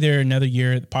he's going to be there another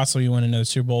year, possibly win another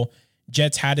Super Bowl.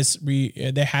 Jets had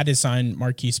to sign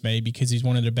Marquise May because he's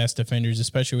one of their best defenders,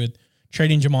 especially with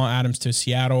trading Jamal Adams to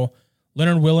Seattle.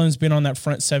 Leonard Williams been on that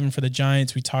front 7 for the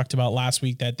Giants. We talked about last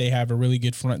week that they have a really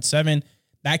good front 7.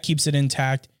 That keeps it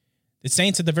intact. The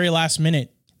Saints at the very last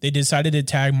minute, they decided to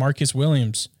tag Marcus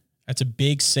Williams. That's a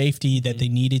big safety that they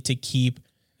needed to keep,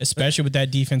 especially with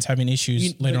that defense having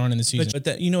issues later on in the season. But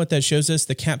that, you know what that shows us?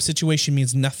 The cap situation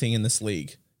means nothing in this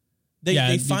league. They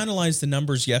finalized the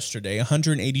numbers yesterday,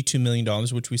 $182 million,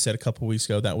 which we said a couple of weeks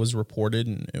ago. That was reported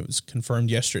and it was confirmed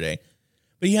yesterday.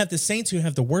 But you have the Saints who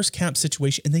have the worst cap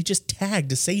situation, and they just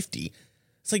tagged a safety.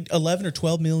 It's like $11 or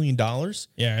 $12 million.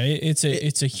 Yeah,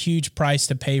 it's a huge price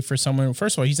to pay for someone.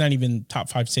 First of all, he's not even top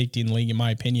 5 safety in the league, in my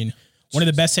opinion. One of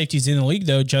the best safeties in the league,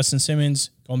 though, Justin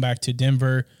Simmons, going back to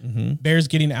Denver. Mm-hmm. Bears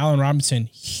getting Allen Robinson,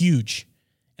 huge.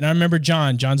 And I remember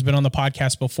John's been on the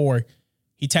podcast before.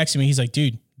 He texted me. He's like,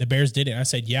 dude, the Bears did it. And I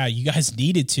said, yeah, you guys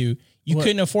needed to. You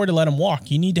couldn't afford to let him walk.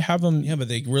 You need to have him. Yeah, but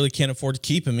they really can't afford to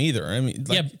keep him either. I mean,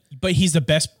 but he's the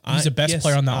best. He's the best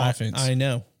player on the offense. I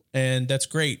know, and that's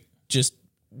great. Just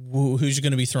who's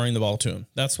going to be throwing the ball to him?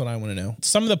 That's what I want to know.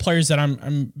 Some of the players that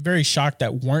I'm very shocked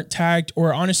that weren't tagged,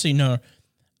 or honestly, no,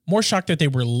 more shocked that they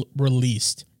were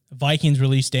released. Vikings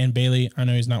released Dan Bailey. I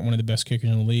know he's not one of the best kickers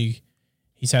in the league.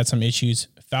 He's had some issues.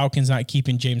 Falcons not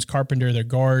keeping James Carpenter, their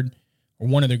guard, or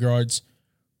one of their guards.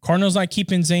 Cardinals not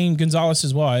keeping Zane Gonzalez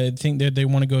as well. I think that they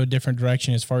want to go a different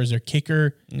direction as far as their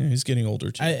kicker. Yeah, he's getting older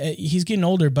too. He's getting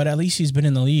older, but at least he's been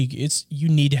in the league. You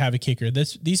need to have a kicker.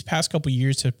 These past couple of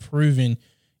years have proven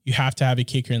you have to have a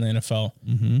kicker in the NFL.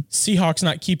 Mm-hmm. Seahawks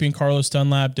not keeping Carlos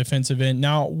Dunlap, defensive end.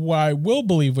 Now, what I will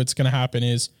believe what's going to happen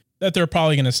is that they're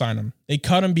probably going to sign him. They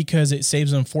cut him because it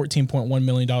saves them $14.1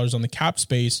 million on the cap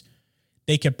space.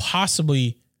 They could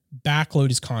possibly backload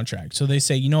his contract. So they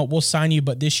say, you know what, we'll sign you,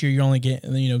 but this year you're only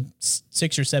getting, $6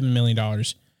 or $7 million.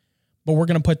 But we're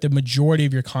going to put the majority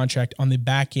of your contract on the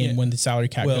back end when the salary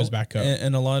cap goes back up.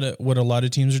 And a lot of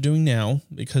teams are doing now,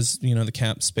 because, the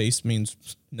cap space means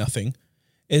nothing,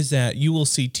 is that you will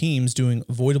see teams doing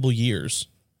voidable years.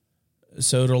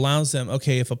 So it allows them,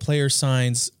 okay, if a player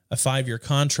signs a 5-year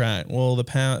contract, well,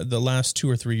 the last 2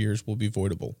 or 3 years will be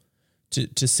voidable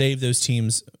to save those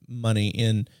teams money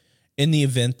in the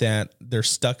event that they're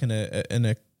stuck in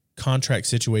a contract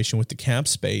situation with the cap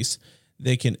space.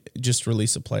 They can just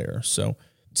release a player. So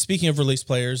speaking of released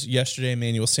players, yesterday,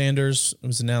 Emmanuel Sanders, it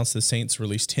was announced the Saints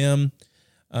released him.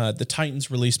 The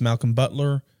Titans released Malcolm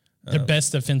Butler. Their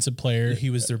best defensive player.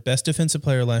 He was their best defensive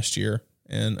player last year.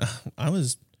 And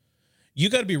you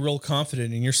got to be real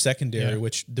confident in your secondary,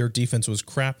 which their defense was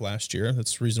crap last year.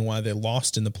 That's the reason why they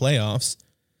lost in the playoffs.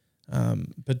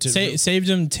 But saved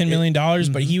him $10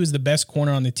 million, but he was the best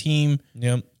corner on the team.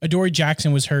 Yep. Adoree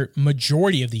Jackson was hurt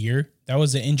majority of the year. That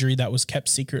was an injury that was kept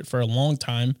secret for a long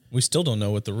time. We still don't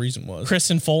know what the reason was.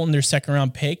 Kristen Fulton, their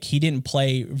second-round pick, he didn't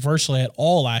play virtually at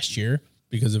all last year.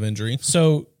 Because of injury.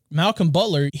 So Malcolm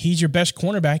Butler, he's your best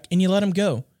cornerback, and you let him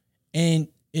go. And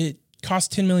it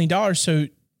cost $10 million. So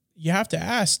you have to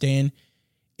ask, Dan,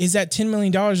 is that $10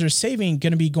 million they're saving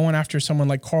going to be going after someone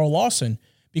like Carl Lawson?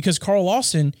 Because Carl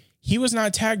Lawson, he was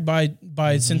not tagged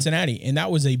by Cincinnati, and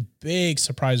that was a big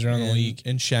surprise around the league.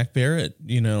 And Shaq Barrett,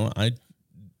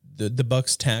 the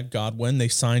Bucks tagged Godwin. They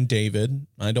signed David.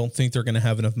 I don't think they're going to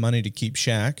have enough money to keep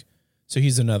Shaq, so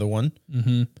he's another one.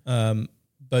 Mm-hmm.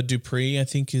 Bud Dupree, I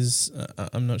think, is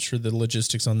I'm not sure the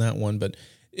logistics on that one, but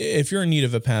if you're in need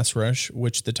of a pass rush,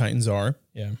 which the Titans are,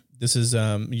 this is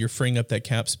you're freeing up that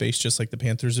cap space just like the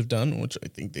Panthers have done, which I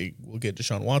think they will get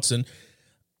Deshaun Watson.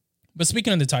 But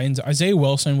speaking of the Titans, Isaiah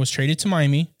Wilson was traded to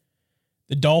Miami.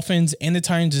 The Dolphins and the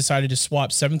Titans decided to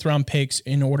swap 7th-round picks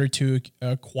in order to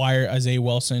acquire Isaiah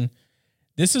Wilson.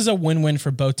 This is a win-win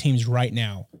for both teams right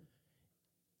now.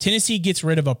 Tennessee gets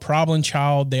rid of a problem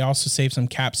child. They also save some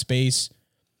cap space.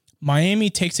 Miami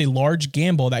takes a large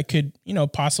gamble that could,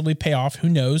 possibly pay off. Who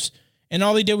knows? And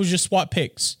all they did was just swap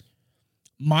picks.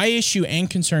 My issue and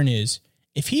concern is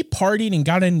if he partied and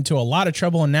got into a lot of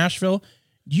trouble in Nashville,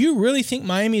 do you really think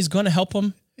Miami is going to help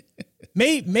him?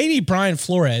 Maybe Brian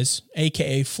Flores,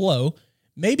 a.k.a. Flo,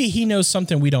 maybe he knows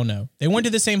something we don't know. They went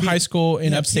to the same high school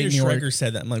in upstate New York. Schreger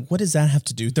said that. I'm like, what does that have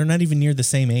to do? They're not even near the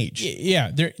same age.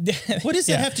 Yeah. What does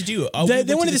that have to do?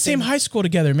 They went to the same high school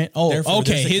together, man. Oh,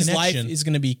 okay. His life is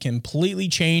going to be completely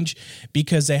changed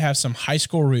because they have some high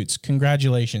school roots.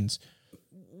 Congratulations.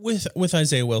 With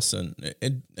Isaiah Wilson,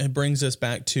 it brings us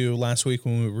back to last week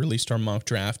when we released our mock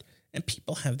draft. And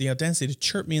people have the audacity to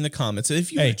chirp me in the comments.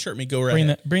 If you want to chirp me, go right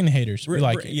ahead. Bring the haters. We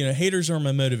like it. Haters are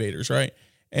my motivators, right?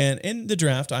 And in the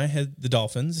draft, I had the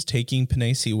Dolphins taking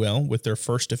Penei Sewell with their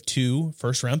first of 2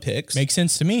 first-round picks. Makes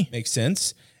sense to me. Makes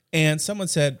sense. And someone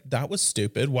said, that was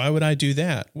stupid. Why would I do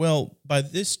that? Well, by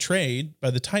this trade,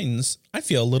 by the Titans, I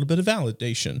feel a little bit of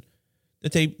validation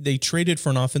that they traded for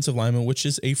an offensive lineman, which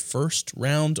is a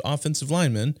first-round offensive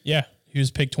lineman. Yeah. He was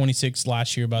picked 26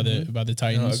 last year by the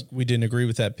Titans. We didn't agree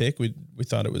with that pick. We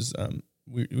thought it was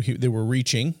they were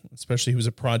reaching, especially he was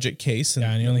a project case.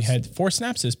 And he only had 4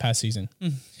 snaps this past season.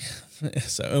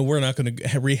 So we're not going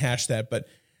to rehash that, but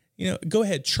go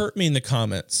ahead, chirp me in the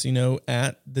comments.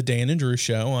 At the Dan and Drew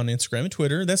Show on Instagram and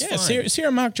Twitter. That's fine. See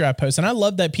our mock draft post, and I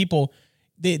love that people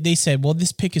they said, "Well,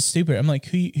 this pick is stupid." I'm like,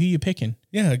 who you picking?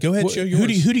 Yeah, go ahead, show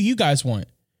yours. Who do you guys want?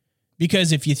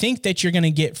 Because if you think that you're going to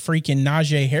get freaking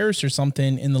Najee Harris or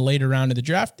something in the later round of the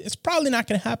draft, it's probably not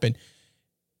going to happen.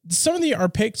 Some of our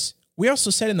picks, we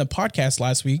also said in the podcast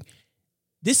last week,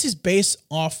 this is based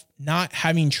off not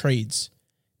having trades.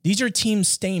 These are teams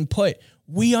staying put.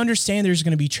 We understand there's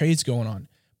going to be trades going on,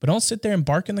 but don't sit there and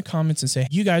bark in the comments and say,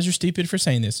 you guys are stupid for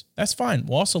saying this. That's fine.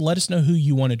 Well, also let us know who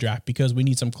you want to draft because we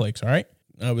need some clicks, all right?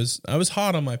 I was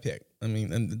hot on my pick. I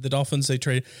mean, and the Dolphins, they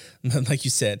traded, like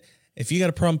you said, if you got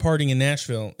a problem partying in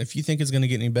Nashville, if you think it's going to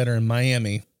get any better in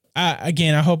Miami.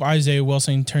 Again, I hope Isaiah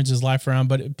Wilson turns his life around,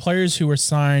 but players who were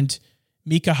signed,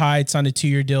 Micah Hyde signed a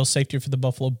 2-year deal, safety for the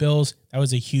Buffalo Bills. That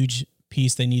was a huge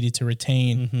piece they needed to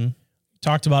retain. Mm-hmm.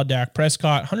 Talked about Dak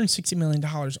Prescott, $160 million.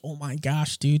 Oh my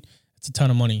gosh, dude. That's a ton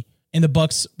of money. And the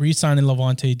Bucs re-signing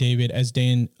Levante David, as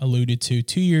Dan alluded to,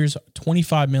 2 years,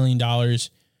 $25 million.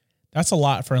 That's a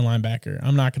lot for a linebacker.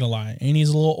 I'm not going to lie. And he's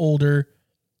a little older,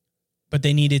 but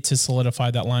they needed to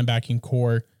solidify that linebacking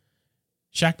core.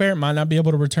 Shaq Barrett might not be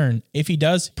able to return. If he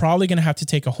does, probably going to have to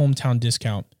take a hometown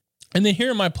discount. And then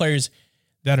here are my players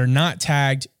that are not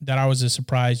tagged that I was a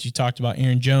surprise. You talked about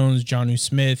Aaron Jones, Jonnu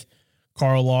Smith,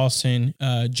 Carl Lawson,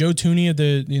 Joe Tooney of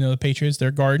the Patriots,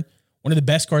 their guard, one of the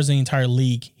best guards in the entire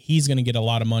league. He's going to get a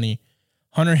lot of money.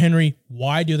 Hunter Henry,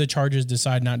 why do the Chargers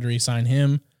decide not to re-sign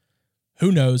him?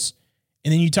 Who knows?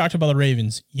 And then you talked about the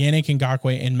Ravens, Yannick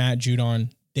Ngakoue and Matt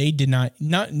Judon. They did not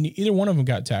either one of them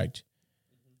got tagged.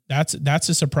 That's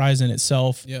a surprise in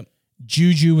itself. Yep.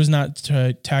 Juju was not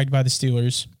tagged by the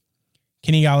Steelers.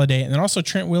 Kenny Galladay, and then also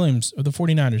Trent Williams of the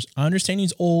 49ers. I understand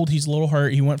he's old. He's a little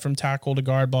hurt. He went from tackle to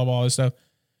guard, blah, blah, all this stuff.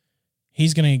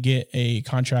 He's going to get a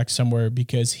contract somewhere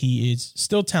because he is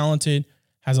still talented,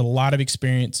 has a lot of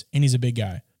experience, and he's a big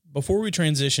guy. Before we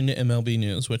transition to MLB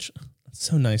news, which it's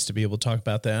so nice to be able to talk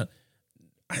about that,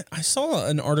 I saw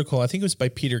an article, I think it was by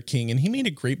Peter King, and he made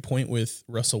a great point with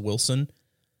Russell Wilson,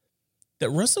 that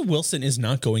Russell Wilson is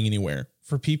not going anywhere.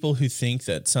 For people who think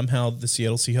that somehow the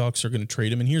Seattle Seahawks are going to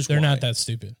trade him, and here's why. They're not that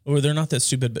stupid. Or they're not that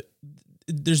stupid, but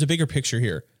there's a bigger picture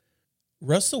here.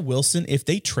 Russell Wilson, if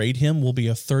they trade him, will be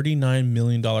a $39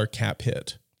 million cap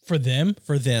hit. For them?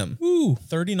 For them. Ooh.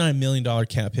 $39 million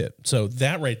cap hit. So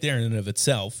that right there in and of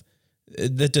itself,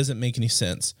 that doesn't make any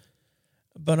sense.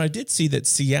 But I did see that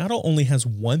Seattle only has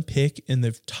 1 pick in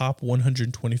the top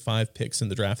 125 picks in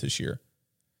the draft this year.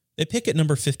 They pick at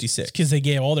number 56. Because they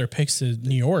gave all their picks to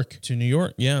New York. To New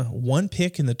York, yeah. 1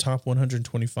 pick in the top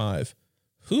 125.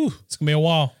 Whew. It's going to be a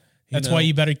while. That's why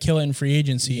you better kill it in free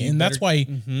agency. And that's why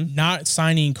not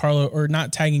signing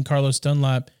not tagging Carlos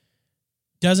Dunlap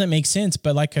doesn't make sense.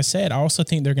 But like I said, I also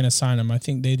think they're going to sign him. I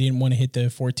think they didn't want to hit the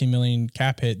 $14 million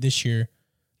cap hit this year.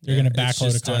 They're going to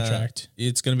backload a contract.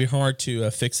 It's going to be hard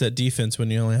to fix that defense when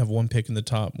you only have 1 pick in the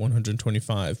top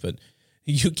 125. But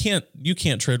you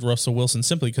can't trade Russell Wilson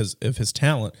simply because of his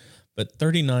talent. But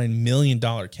 $39 million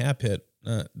cap hit,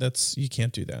 you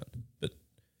can't do that. But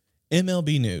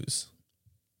MLB news.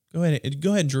 Go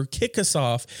ahead, Drew. Kick us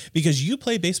off because you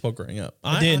played baseball growing up.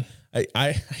 I did.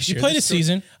 You played a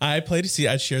season. I played a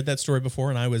season. I shared that story before,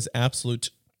 and I was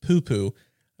absolute poo-poo.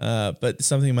 But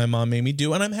something my mom made me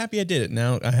do, and I'm happy I did it.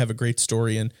 Now I have a great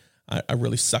story, and I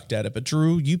really sucked at it. But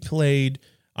Drew, you played.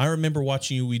 I remember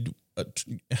watching you.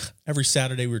 Every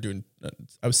Saturday we were doing.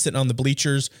 I was sitting on the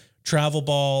bleachers, travel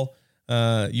ball.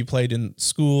 You played in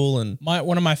school, and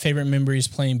one of my favorite memories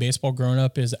playing baseball growing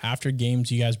up is after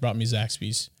games, you guys brought me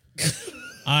Zaxby's.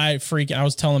 I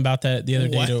was telling about that the other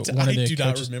day to one of the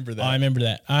coaches. Not remember that. I remember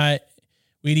that.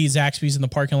 We'd eat Zaxby's in the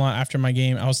parking lot after my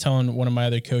game. I was telling one of my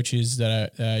other coaches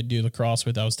that I do lacrosse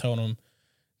with, I was telling him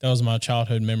that was my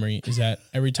childhood memory, is that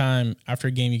every time after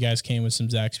a game, you guys came with some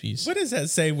Zaxby's. What does that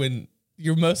say when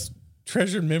your most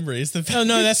treasured memory is the fact?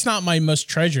 No, that's not my most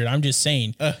treasured. I'm just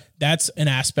saying that's an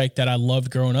aspect that I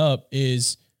loved growing up,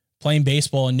 is playing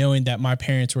baseball and knowing that my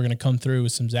parents were going to come through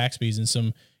with some Zaxby's and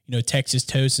some, Texas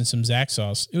toast and some Zax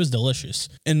sauce. It was delicious.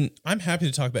 And I'm happy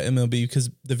to talk about MLB because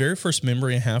the very first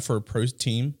memory I have for a pro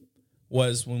team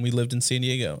was when we lived in San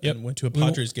Diego and went to a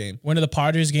Padres game. Went to the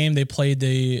Padres game. They played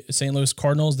the St. Louis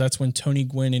Cardinals. That's when Tony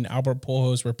Gwynn and Albert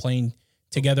Pujols were playing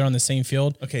together on the same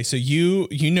field. Okay, so you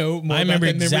know more. I remember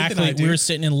about that exactly. Than I do. We were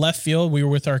sitting in left field. We were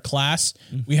with our class.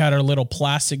 Mm-hmm. We had our little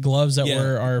plastic gloves that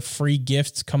were our free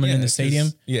gifts coming in the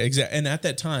stadium. Yeah, exactly. And at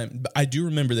that time, I do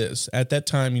remember this. At that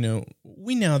time,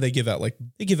 they give out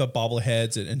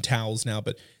bobbleheads and towels now,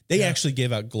 but they actually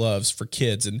gave out gloves for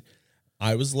kids. And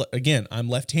I was I'm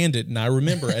left-handed, and I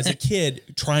remember as a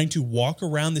kid trying to walk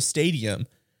around the stadium,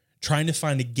 trying to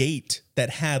find a gate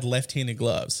that had left-handed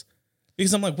gloves.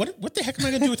 Because I'm like, what the heck am I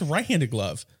going to do with a right-handed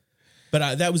glove?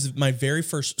 But that was my very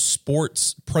first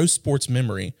pro sports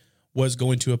memory, was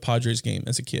going to a Padres game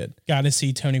as a kid. Got to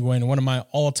see Tony Gwynn, one of my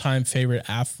all-time favorite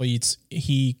athletes.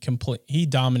 He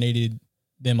dominated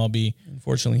the MLB.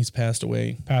 Unfortunately, he's passed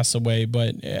away.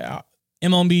 But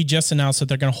MLB just announced that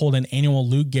they're going to hold an annual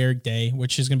Lou Gehrig Day,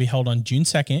 which is going to be held on June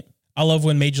 2nd. I love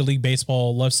when Major League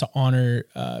Baseball loves to honor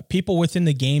people within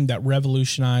the game that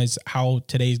revolutionize how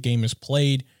today's game is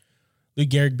played. Lou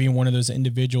Gehrig being one of those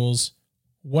individuals.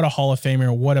 What a Hall of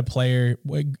Famer, what a player,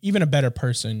 even a better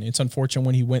person. It's unfortunate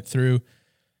when he went through,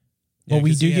 but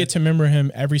we do get to remember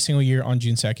him every single year on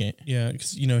June 2nd. Yeah,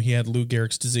 because, he had Lou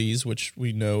Gehrig's disease, which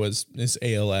we know as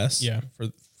ALS. Yeah.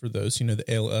 For those, the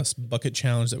ALS bucket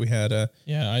challenge that we had.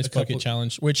 Ice bucket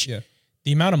challenge, which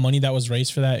the amount of money that was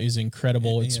raised for that is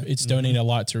incredible. It's donated a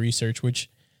lot to research, which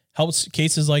helps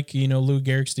cases like, Lou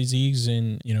Gehrig's disease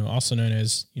and, also known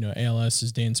as, ALS,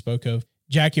 as Dan spoke of.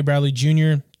 Jackie Bradley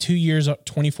Jr., 2 years,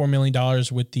 $24 million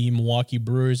with the Milwaukee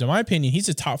Brewers. In my opinion, he's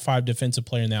a top 5 defensive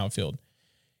player in the outfield.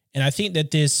 And I think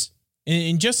that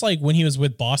and just like when he was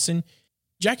with Boston,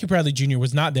 Jackie Bradley Jr.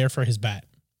 was not there for his bat.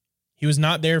 He was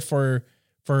not there for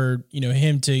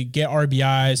him to get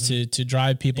RBIs, to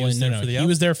drive people in. He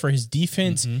was there for his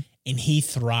defense, and he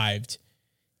thrived.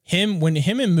 When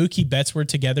him and Mookie Betts were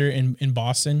together in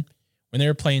Boston, when they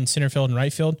were playing center field and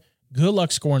right field, good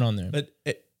luck scoring on them. But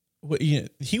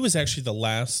he was actually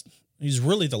he's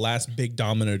really the last big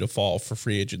domino to fall for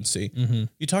free agency. Mm-hmm.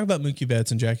 You talk about Mookie Betts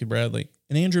and Jackie Bradley,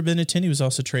 and Andrew Benintendi was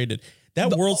also traded.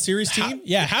 That World Series team?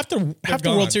 Half the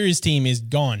World Series team is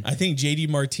gone. I think JD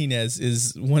Martinez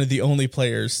is one of the only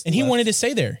players. And he wanted to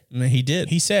stay there. And he did.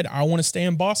 He said, I want to stay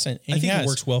in Boston. And I think it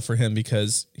works well for him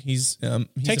because he's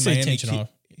takes the attention off.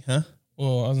 Huh?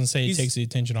 Well, I was going to say it takes the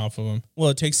attention off of him. Well,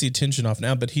 it takes the attention off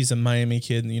now, but he's a Miami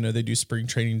kid, and, they do spring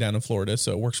training down in Florida,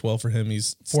 so it works well for him.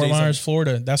 He's Fort Myers,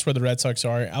 Florida. That's where the Red Sox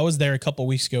are. I was there a couple of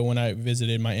weeks ago when I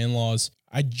visited my in-laws.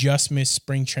 I just missed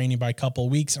spring training by a couple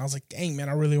of weeks, and I was like, dang, man,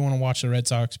 I really want to watch the Red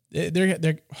Sox.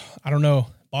 They're I don't know,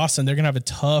 Boston, they're going to have a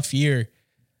tough year.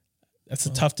 That's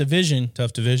a tough division.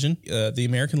 Tough division. The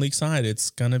American League side, it's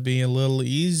going to be a little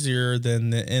easier than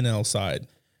the NL side.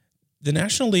 The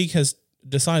National League has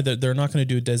decided that they're not going to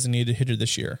do a designated hitter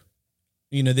this year.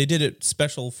 They did it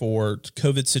special for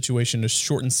COVID situation to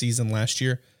shorten season last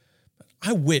year.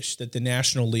 I wish that the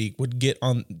National League would get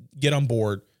on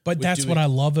board. But that's what I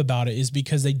love about it, is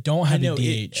because they don't have a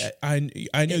DH.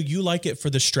 I know you like it for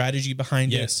the strategy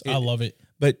behind it. Yes, I love it.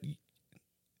 But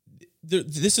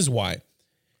this is why.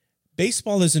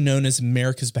 Baseball is known as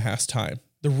America's pastime.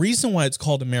 The reason why it's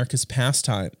called America's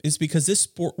pastime is because this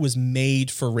sport was made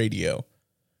for radio.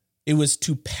 It was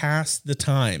to pass the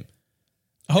time.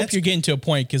 I hope you're getting to a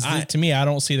point, because to me, I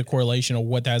don't see the correlation of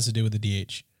what that has to do with the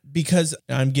DH. Because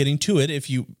I'm getting to it, if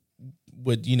you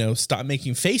would, stop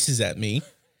making faces at me,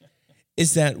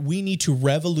 is that we need to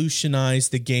revolutionize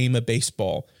the game of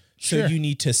baseball. So you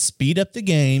need to speed up the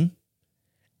game.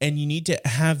 and you need to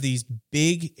have these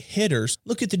big hitters.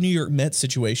 Look at the New York Mets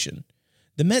situation.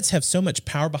 The Mets have so much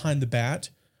power behind the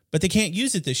bat, but they can't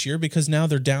use it this year because now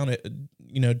they're down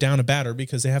a batter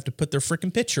because they have to put their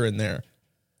freaking pitcher in there.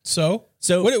 So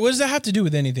what does that have to do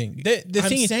with anything? The I'm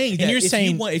thing saying is, that and you're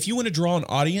saying if you want to draw an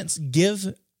audience,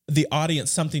 give the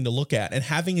audience something to look at, and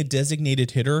having a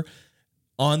designated hitter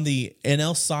on the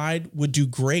NL side would do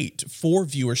great for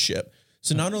viewership.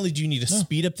 So not only do you need to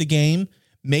speed up the game,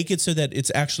 make it so that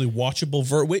it's actually watchable.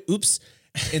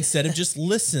 Instead of just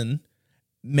listen,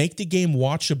 make the game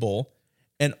watchable,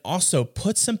 and also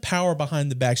put some power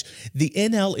behind the backs. The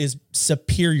NL is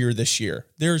superior this year.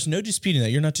 There's no disputing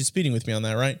that. You're not disputing with me on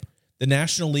that, right? The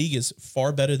National League is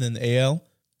far better than the AL.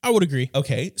 I would agree.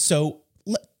 Okay, so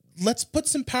let's put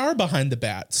some power behind the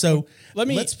bat. So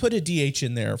let's put a DH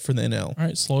in there for the NL. All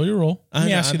right, slow your roll. Let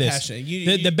me ask you this: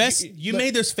 the best you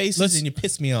made those faces and you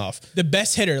pissed me off. The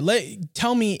best hitter.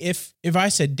 Tell me if I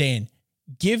said, Dan,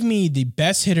 give me the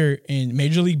best hitter in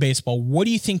Major League Baseball. What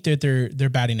do you think that their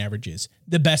batting average is?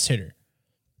 The best hitter.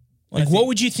 What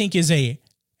would you think is a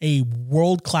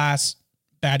world-class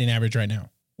batting average right now?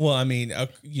 Well, I mean,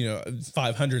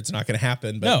 500 is not going to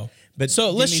happen. But, no, but so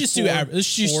let's just do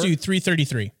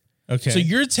 333. Okay. So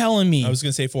you're telling me I was going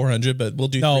to say 400, but we'll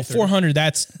do 400.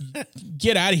 That's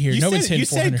get out of here. No one's hitting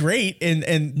 400. You said great,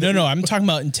 and no. I'm talking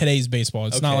about in today's baseball.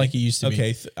 It's not like it used to be.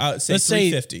 Okay, let's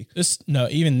say 350.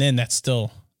 Even then, that's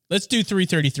still. Let's do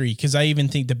 333 because I even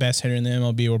think the best hitter in the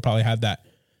MLB will probably have that.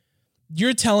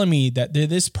 You're telling me that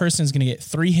this person is going to get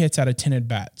 3 hits out of 10 at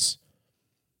bats.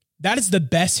 That is the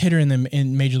best hitter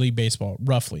in Major League Baseball,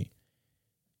 roughly.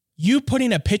 You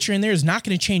putting a pitcher in there is not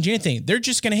going to change anything. They're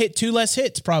just going to hit 2 less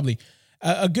hits, probably.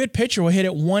 A good pitcher will hit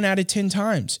it 1 out of 10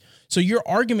 times. So your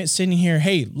argument sitting here,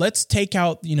 hey, let's take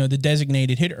out the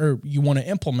designated hitter, or you want to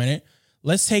implement it.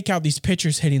 Let's take out these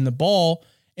pitchers hitting the ball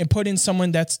and put in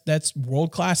someone that's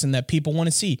world class and that people want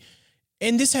to see.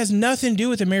 And this has nothing to do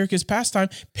with America's pastime.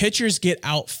 Pitchers get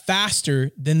out faster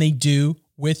than they do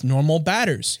with normal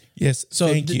batters. Yes, so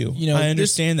thank you. I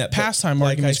understand that pastime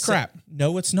argument is crap.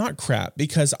 No, it's not crap,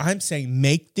 because I'm saying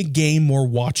make the game more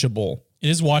watchable. It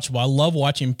is watchable. I love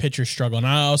watching pitchers struggle, and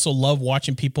I also love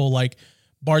watching people like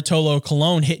Bartolo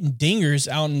Colon hitting dingers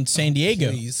out in San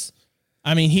Diego. Please.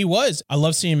 I mean, he was. I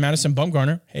love seeing Madison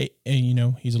Bumgarner. Hey,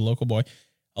 and he's a local boy.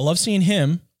 I love seeing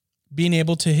him being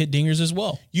able to hit dingers as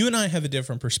well. You and I have a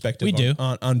different perspective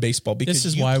on baseball, because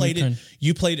this is why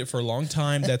you played it for a long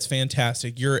time. That's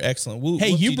fantastic. You're excellent.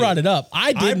 You brought it up.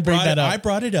 I didn't bring that up. I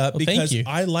brought it up because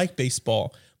I like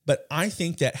baseball, but I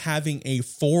think that having a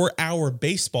 4-hour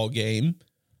baseball game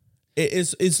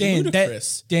is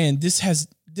ludicrous.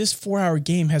 This 4-hour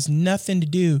game has nothing to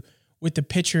do with the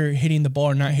pitcher hitting the ball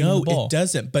or not hitting the ball. No, it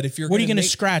doesn't. But if you're what are you going to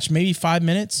scratch? Maybe 5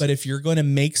 minutes? But if you're going to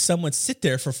make someone sit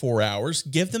there for 4 hours,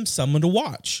 give them someone to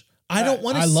watch. I don't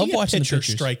want to see a pitcher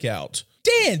strike out.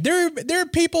 Dan, there are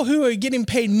people who are getting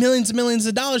paid millions and millions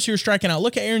of dollars who are striking out.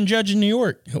 Look at Aaron Judge in New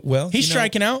York. Well, he's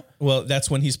striking out. Well, that's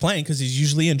when he's playing, because he's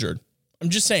usually injured. I'm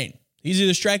just saying. He's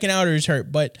either striking out or he's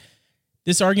hurt. But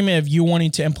this argument of you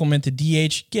wanting to implement the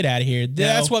DH, get out of here.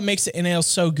 That's what makes the NL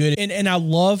so good. And I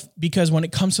love, because when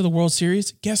it comes to the World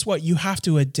Series, guess what? You have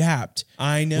to adapt.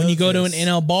 I know. When you go to an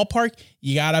NL ballpark,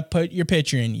 you got to put your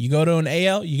pitcher in. You go to an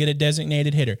AL, you get a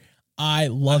designated hitter. I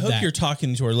love that. I hope you're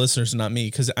talking to our listeners, not me,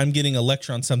 because I'm getting a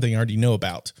lecture on something I already know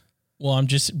about. Well, I'm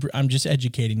just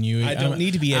educating you. I don't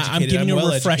need to be educated. I'm giving you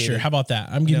a refresher. How about that?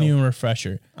 I'm giving you a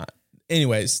refresher.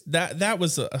 Anyways, that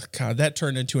was that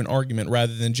turned into an argument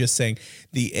rather than just saying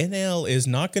the NL is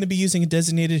not going to be using a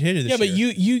designated hitter this year.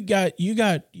 Yeah, but you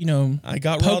got I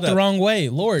got poked the wrong way.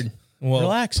 Lord,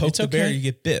 relax. Poke it's the okay. bear, you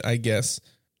get bit, I guess.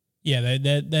 Yeah,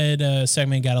 that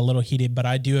segment got a little heated, but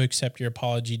I do accept your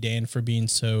apology, Dan, for being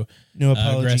so no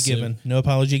apology aggressive. given. No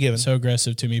apology given. So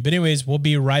aggressive to me. But anyways, we'll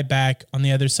be right back. On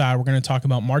the other side, we're going to talk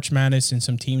about March Madness and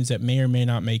some teams that may or may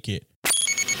not make it.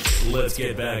 Let's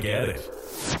get back at it.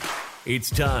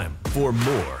 It's time for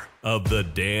more of the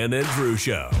Dan and Drew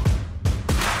Show.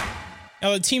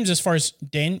 Now, the teams, as far as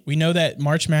Dan, we know that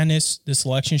March Madness, the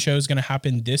selection show, is going to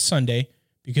happen this Sunday,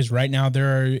 because right now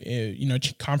there are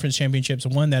conference championships,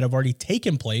 one that have already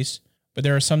taken place, but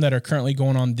there are some that are currently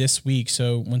going on this week.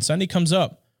 So when Sunday comes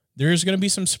up, there's going to be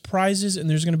some surprises, and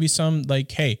there's going to be some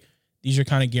like, hey, these are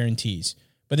kind of guarantees.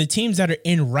 But the teams that are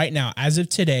in right now, as of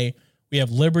today, we have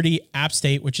Liberty, App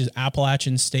State, which is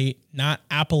Appalachian State, not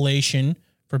Appalachian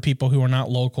for people who are not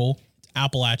local. It's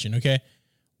Appalachian, okay?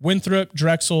 Winthrop,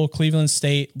 Drexel, Cleveland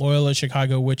State, Loyola,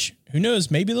 Chicago, which, who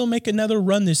knows, maybe they'll make another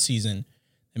run this season.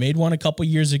 They made one a couple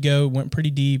years ago, went pretty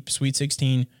deep, Sweet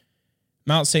 16.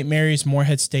 Mount St. Mary's,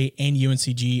 Morehead State, and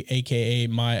UNCG, a.k.a.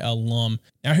 my alum.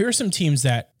 Now, here are some teams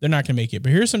that they're not going to make it,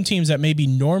 but here are some teams that maybe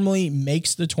normally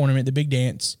makes the tournament, the big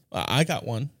dance. I got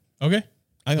one. Okay.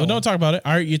 Don't talk about it.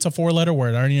 All right, it's a 4-letter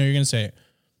word. I already know you're going to say it.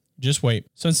 Just wait.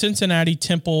 So in Cincinnati,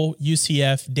 Temple,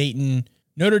 UCF, Dayton,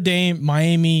 Notre Dame,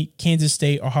 Miami, Kansas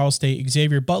State, Ohio State,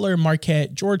 Xavier, Butler,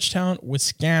 Marquette, Georgetown,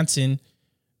 Wisconsin,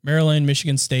 Maryland,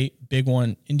 Michigan State, big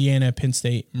one, Indiana, Penn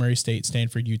State, Murray State,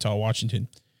 Stanford, Utah, Washington.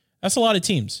 That's a lot of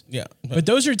teams. Yeah. But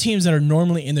those are teams that are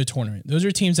normally in the tournament. Those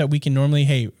are teams that we can normally,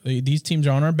 hey, these teams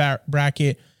are on our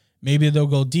bracket. Maybe they'll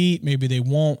go deep. Maybe they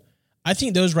won't. I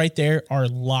think those right there are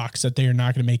locks that they are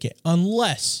not going to make it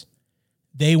unless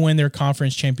they win their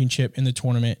conference championship in the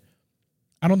tournament.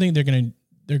 I don't think they're going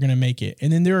to make it.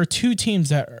 And then there are two teams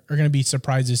that are going to be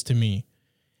surprises to me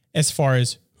as far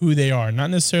as who they are.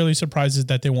 Not necessarily surprises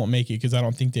that they won't make it because I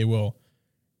don't think they will.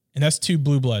 And that's two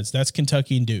blue bloods. That's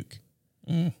Kentucky and Duke.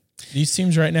 These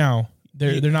teams right now,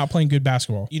 they're not playing good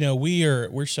basketball.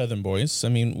 We're Southern boys. I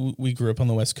mean, we grew up on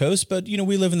the West Coast, but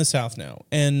we live in the South now,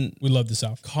 and we love the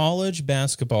South. College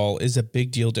basketball is a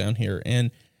big deal down here,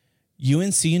 and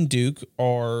UNC and Duke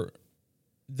are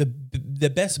the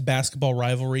best basketball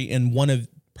rivalry and one of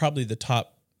probably the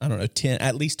top, 10,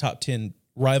 at least top 10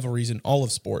 rivalries in all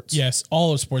of sports. Yes,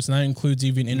 all of sports, and that includes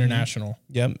even international.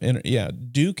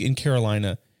 Duke and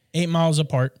Carolina. 8 miles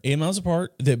apart.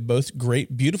 They're both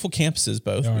great, beautiful campuses,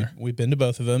 both. We've been to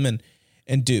both of them.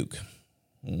 And Duke,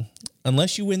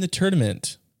 unless you win the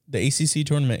tournament, the ACC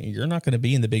tournament, you're not going to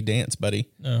be in the big dance, buddy.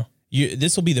 No.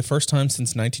 This will be the first time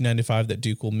since 1995 that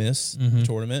Duke will miss the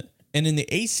tournament. And in the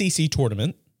ACC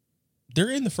tournament, they're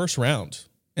in the first round.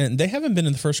 And they haven't been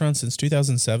in the first round since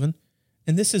 2007.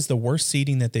 And this is the worst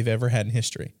seeding that they've ever had in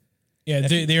history. Yeah,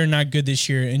 they are not good this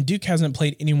year. And Duke hasn't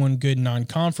played anyone good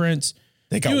non-conference.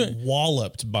 They got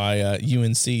walloped by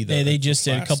UNC. They just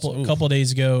did a couple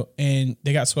days ago, and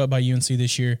they got swept by UNC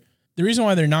this year. The reason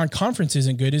why their non-conference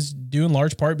isn't good is due in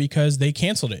large part because they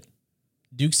canceled it.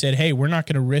 Duke said, hey, we're not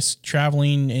going to risk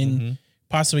traveling and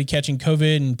possibly catching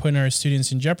COVID and putting our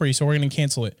students in jeopardy, so we're going to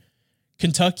cancel it.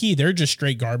 Kentucky, they're just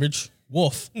straight garbage.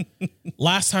 Woof.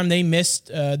 Last time they missed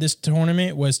this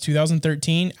tournament was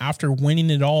 2013 after winning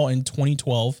it all in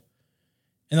 2012.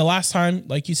 And the last time,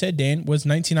 like you said, Dan, was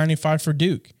 1995 for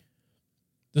Duke.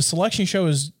 The selection show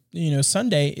is,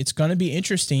 Sunday. It's going to be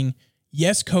interesting.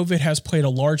 Yes, COVID has played a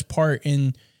large part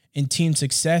in team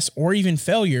success or even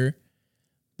failure,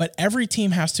 but every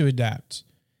team has to adapt.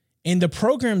 And the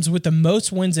programs with the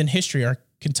most wins in history are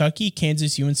Kentucky,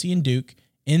 Kansas, UNC, and Duke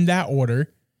in that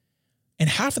order. And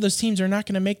half of those teams are not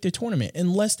going to make the tournament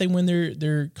unless they win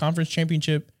their conference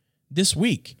championship this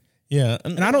week. Yeah,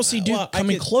 and I don't see Duke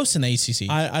coming close in the ACC.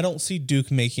 I don't see Duke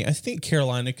making. I think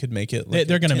Carolina could make it.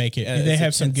 They're going to make it. They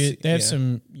have some good. They have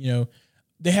some.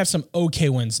 They have some okay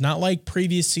wins. Not like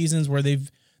previous seasons where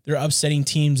they're upsetting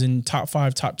teams in top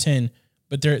 5, top 10.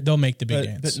 But they'll make the big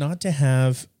dance. But not to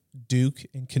have Duke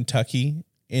and Kentucky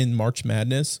in March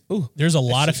Madness. Ooh, there's a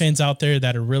lot of fans out there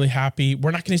that are really happy.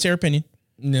 We're not going to say our opinion.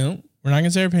 No, we're not going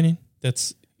to say our opinion.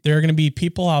 There are going to be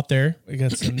people out there. We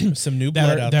got some new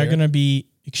blood out there. They're going to be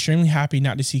extremely happy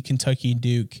not to see Kentucky and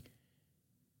Duke.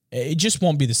 It just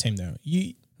won't be the same though.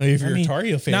 If you're a Tar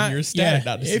Heel fan, you're ecstatic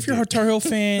not to see If you're a Tar Heel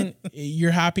fan,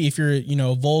 you're happy. If you're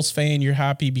a Vols fan, you're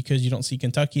happy because you don't see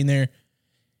Kentucky in there.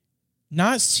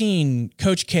 Not seeing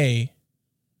Coach K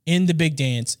in the big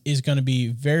dance is going to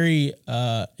be it's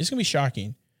going to be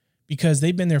shocking because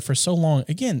they've been there for so long.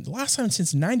 Again, the last time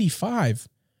since 95.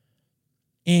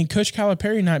 And Coach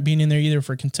Calipari not being in there either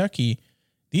for Kentucky.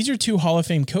 These are two Hall of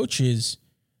Fame coaches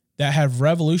that have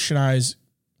revolutionized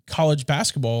college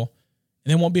basketball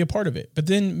and they won't be a part of it. But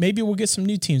then maybe we'll get some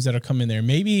new teams that'll come in there.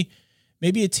 Maybe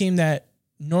a team that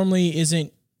normally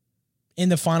isn't in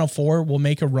the Final Four will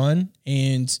make a run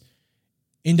and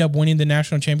end up winning the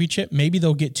national championship. Maybe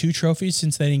they'll get 2 trophies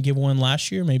since they didn't give one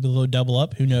last year. Maybe they'll double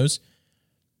up. Who knows?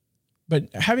 But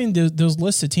having those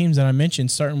lists of teams that I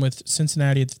mentioned, starting with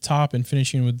Cincinnati at the top and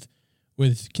finishing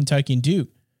with Kentucky and Duke,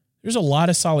 there's a lot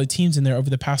of solid teams in there over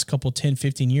the past couple 10,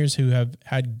 15 years who have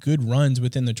had good runs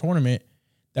within the tournament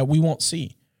that we won't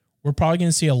see. We're probably going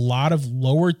to see a lot of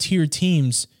lower tier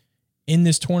teams in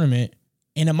this tournament,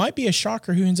 and it might be a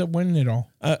shocker who ends up winning it all.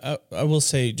 I will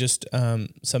say just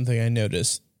something I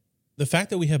noticed. The fact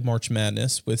that we have March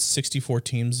Madness with 64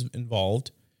 teams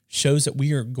involved shows that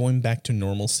we are going back to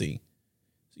normalcy.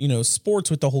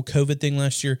 Sports with the whole COVID thing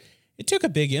last year, it took a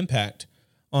big impact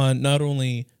on not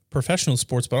only professional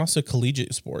sports, but also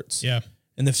collegiate sports. Yeah.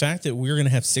 And the fact that we're going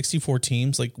to have 64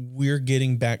 teams, like we're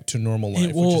getting back to normal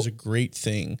life, which is a great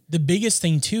thing. The biggest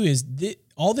thing too is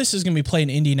all this is going to be played in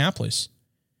Indianapolis.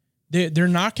 They're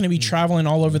not going to be traveling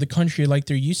all over the country like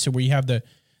they're used to, where you have the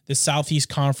Southeast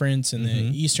Conference and the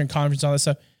Eastern Conference, all that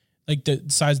stuff, like the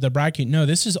size of the bracket. No,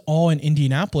 this is all in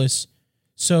Indianapolis.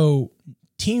 So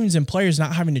teams and players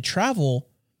not having to travel,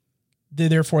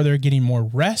 therefore they're getting more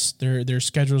rest. Their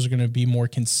schedules are going to be more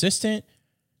consistent.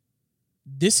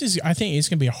 I think it's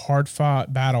going to be a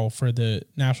hard-fought battle for the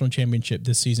national championship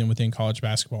this season within college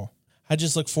basketball. I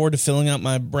just look forward to filling out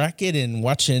my bracket and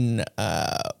watching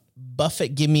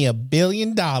Buffett give me $1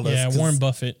 billion. Yeah, Warren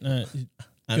Buffett.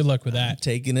 Good luck with that. I'm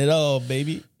taking it all,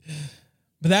 baby.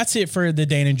 But that's it for the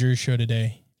Dan and Drew Show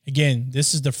today. Again,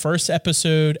 this is the first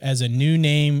episode as a new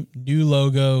name, new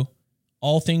logo,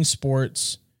 all things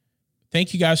sports.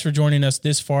 Thank you guys for joining us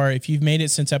this far. If you've made it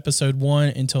since episode 1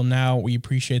 until now, we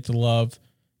appreciate the love.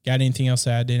 Got anything else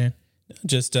to add, Dan?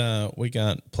 Just we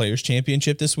got Players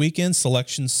Championship this weekend.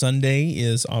 Selection Sunday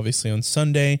is obviously on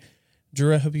Sunday.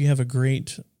 Drew, I hope you have a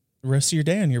great rest of your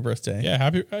day on your birthday. Yeah,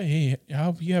 I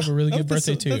hope you have a really good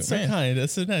birthday too. That's so kind.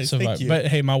 That's so nice. Thank you. But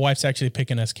hey, my wife's actually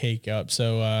picking us cake up,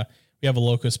 so we have a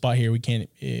local spot here. We can't.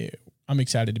 I'm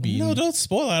excited to be. No, don't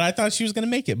spoil it. I thought she was going to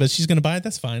make it, but she's going to buy it.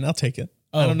 That's fine. I'll take it.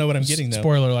 I don't know what I'm getting though.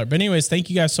 Spoiler alert. But anyways, thank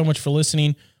you guys so much for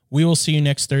listening. We will see you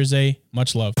next Thursday.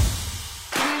 Much love.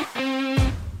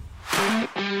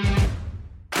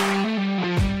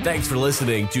 Thanks for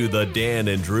listening to The Dan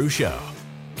and Drew Show.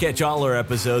 Catch all our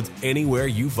episodes anywhere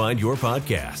you find your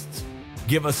podcasts.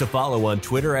 Give us a follow on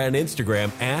Twitter and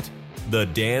Instagram at The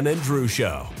Dan and Drew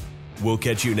Show. We'll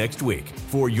catch you next week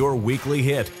for your weekly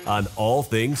hit on all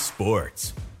things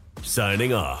sports.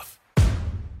 Signing off.